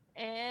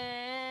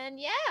 And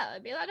yeah,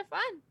 it'd be a lot of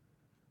fun.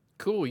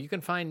 Cool. You can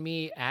find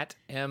me at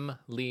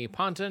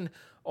mleeponton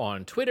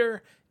on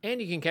Twitter,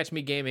 and you can catch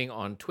me gaming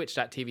on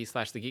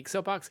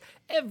twitch.tv/thegeeksoapbox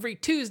every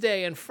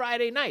Tuesday and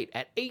Friday night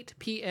at 8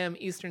 p.m.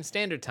 Eastern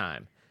Standard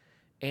Time.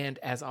 And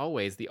as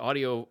always, the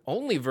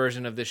audio-only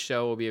version of this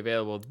show will be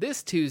available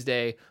this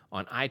Tuesday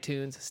on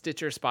iTunes,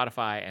 Stitcher,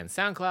 Spotify, and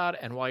SoundCloud.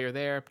 And while you're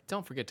there,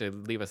 don't forget to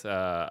leave us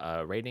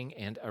a rating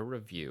and a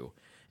review.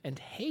 And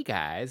hey,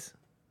 guys,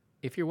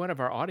 if you're one of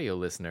our audio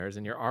listeners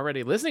and you're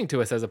already listening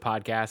to us as a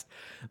podcast,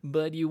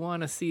 but you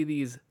want to see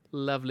these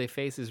lovely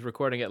faces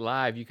recording it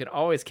live, you can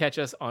always catch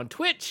us on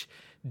Twitch,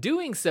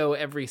 doing so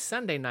every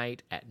Sunday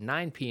night at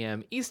 9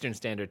 p.m. Eastern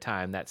Standard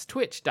Time. That's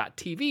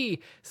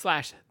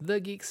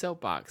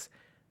twitch.tv/thegeeksoapbox.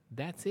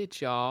 That's it,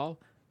 y'all.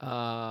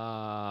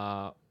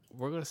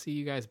 We're going to see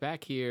you guys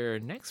back here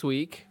next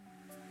week.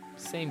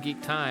 Same geek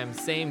time,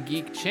 same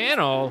geek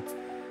channel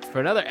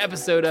for another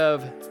episode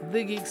of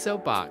The Geek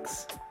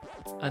Soapbox.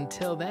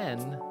 Until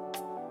then,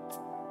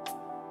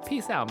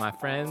 peace out, my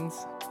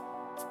friends.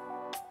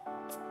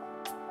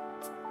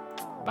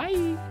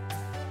 Bye.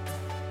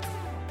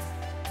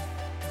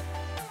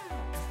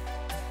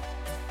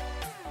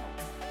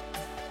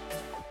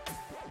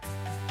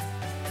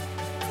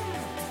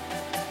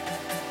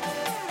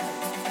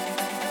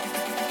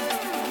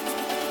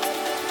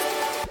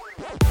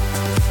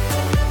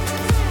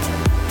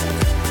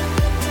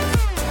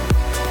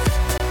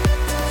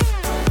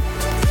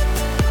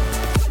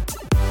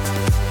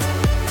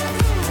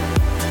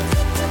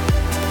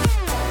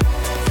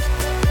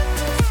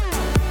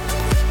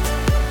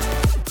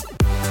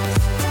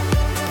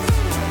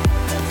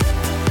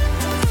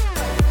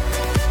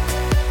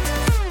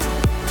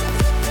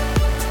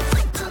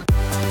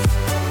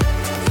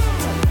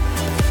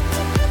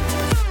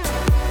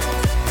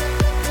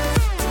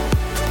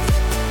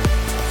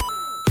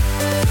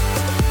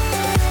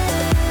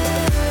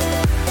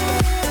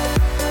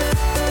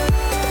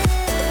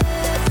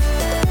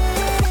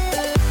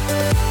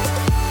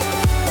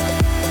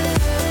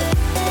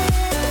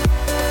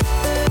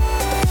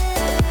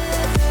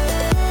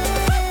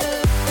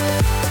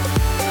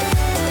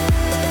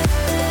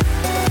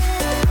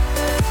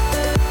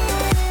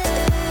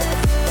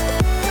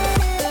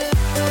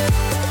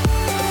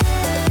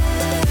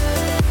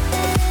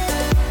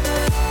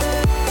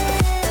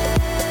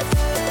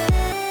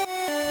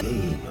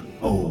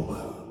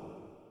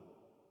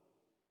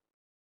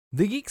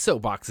 The Geek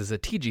Soapbox is a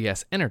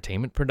TGS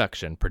Entertainment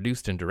production,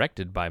 produced and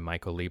directed by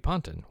Michael Lee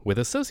Ponton, with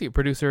associate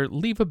producer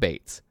Leva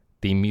Bates.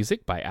 Theme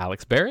music by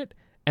Alex Barrett,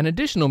 and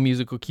additional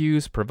musical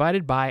cues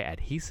provided by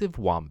Adhesive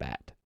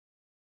Wombat.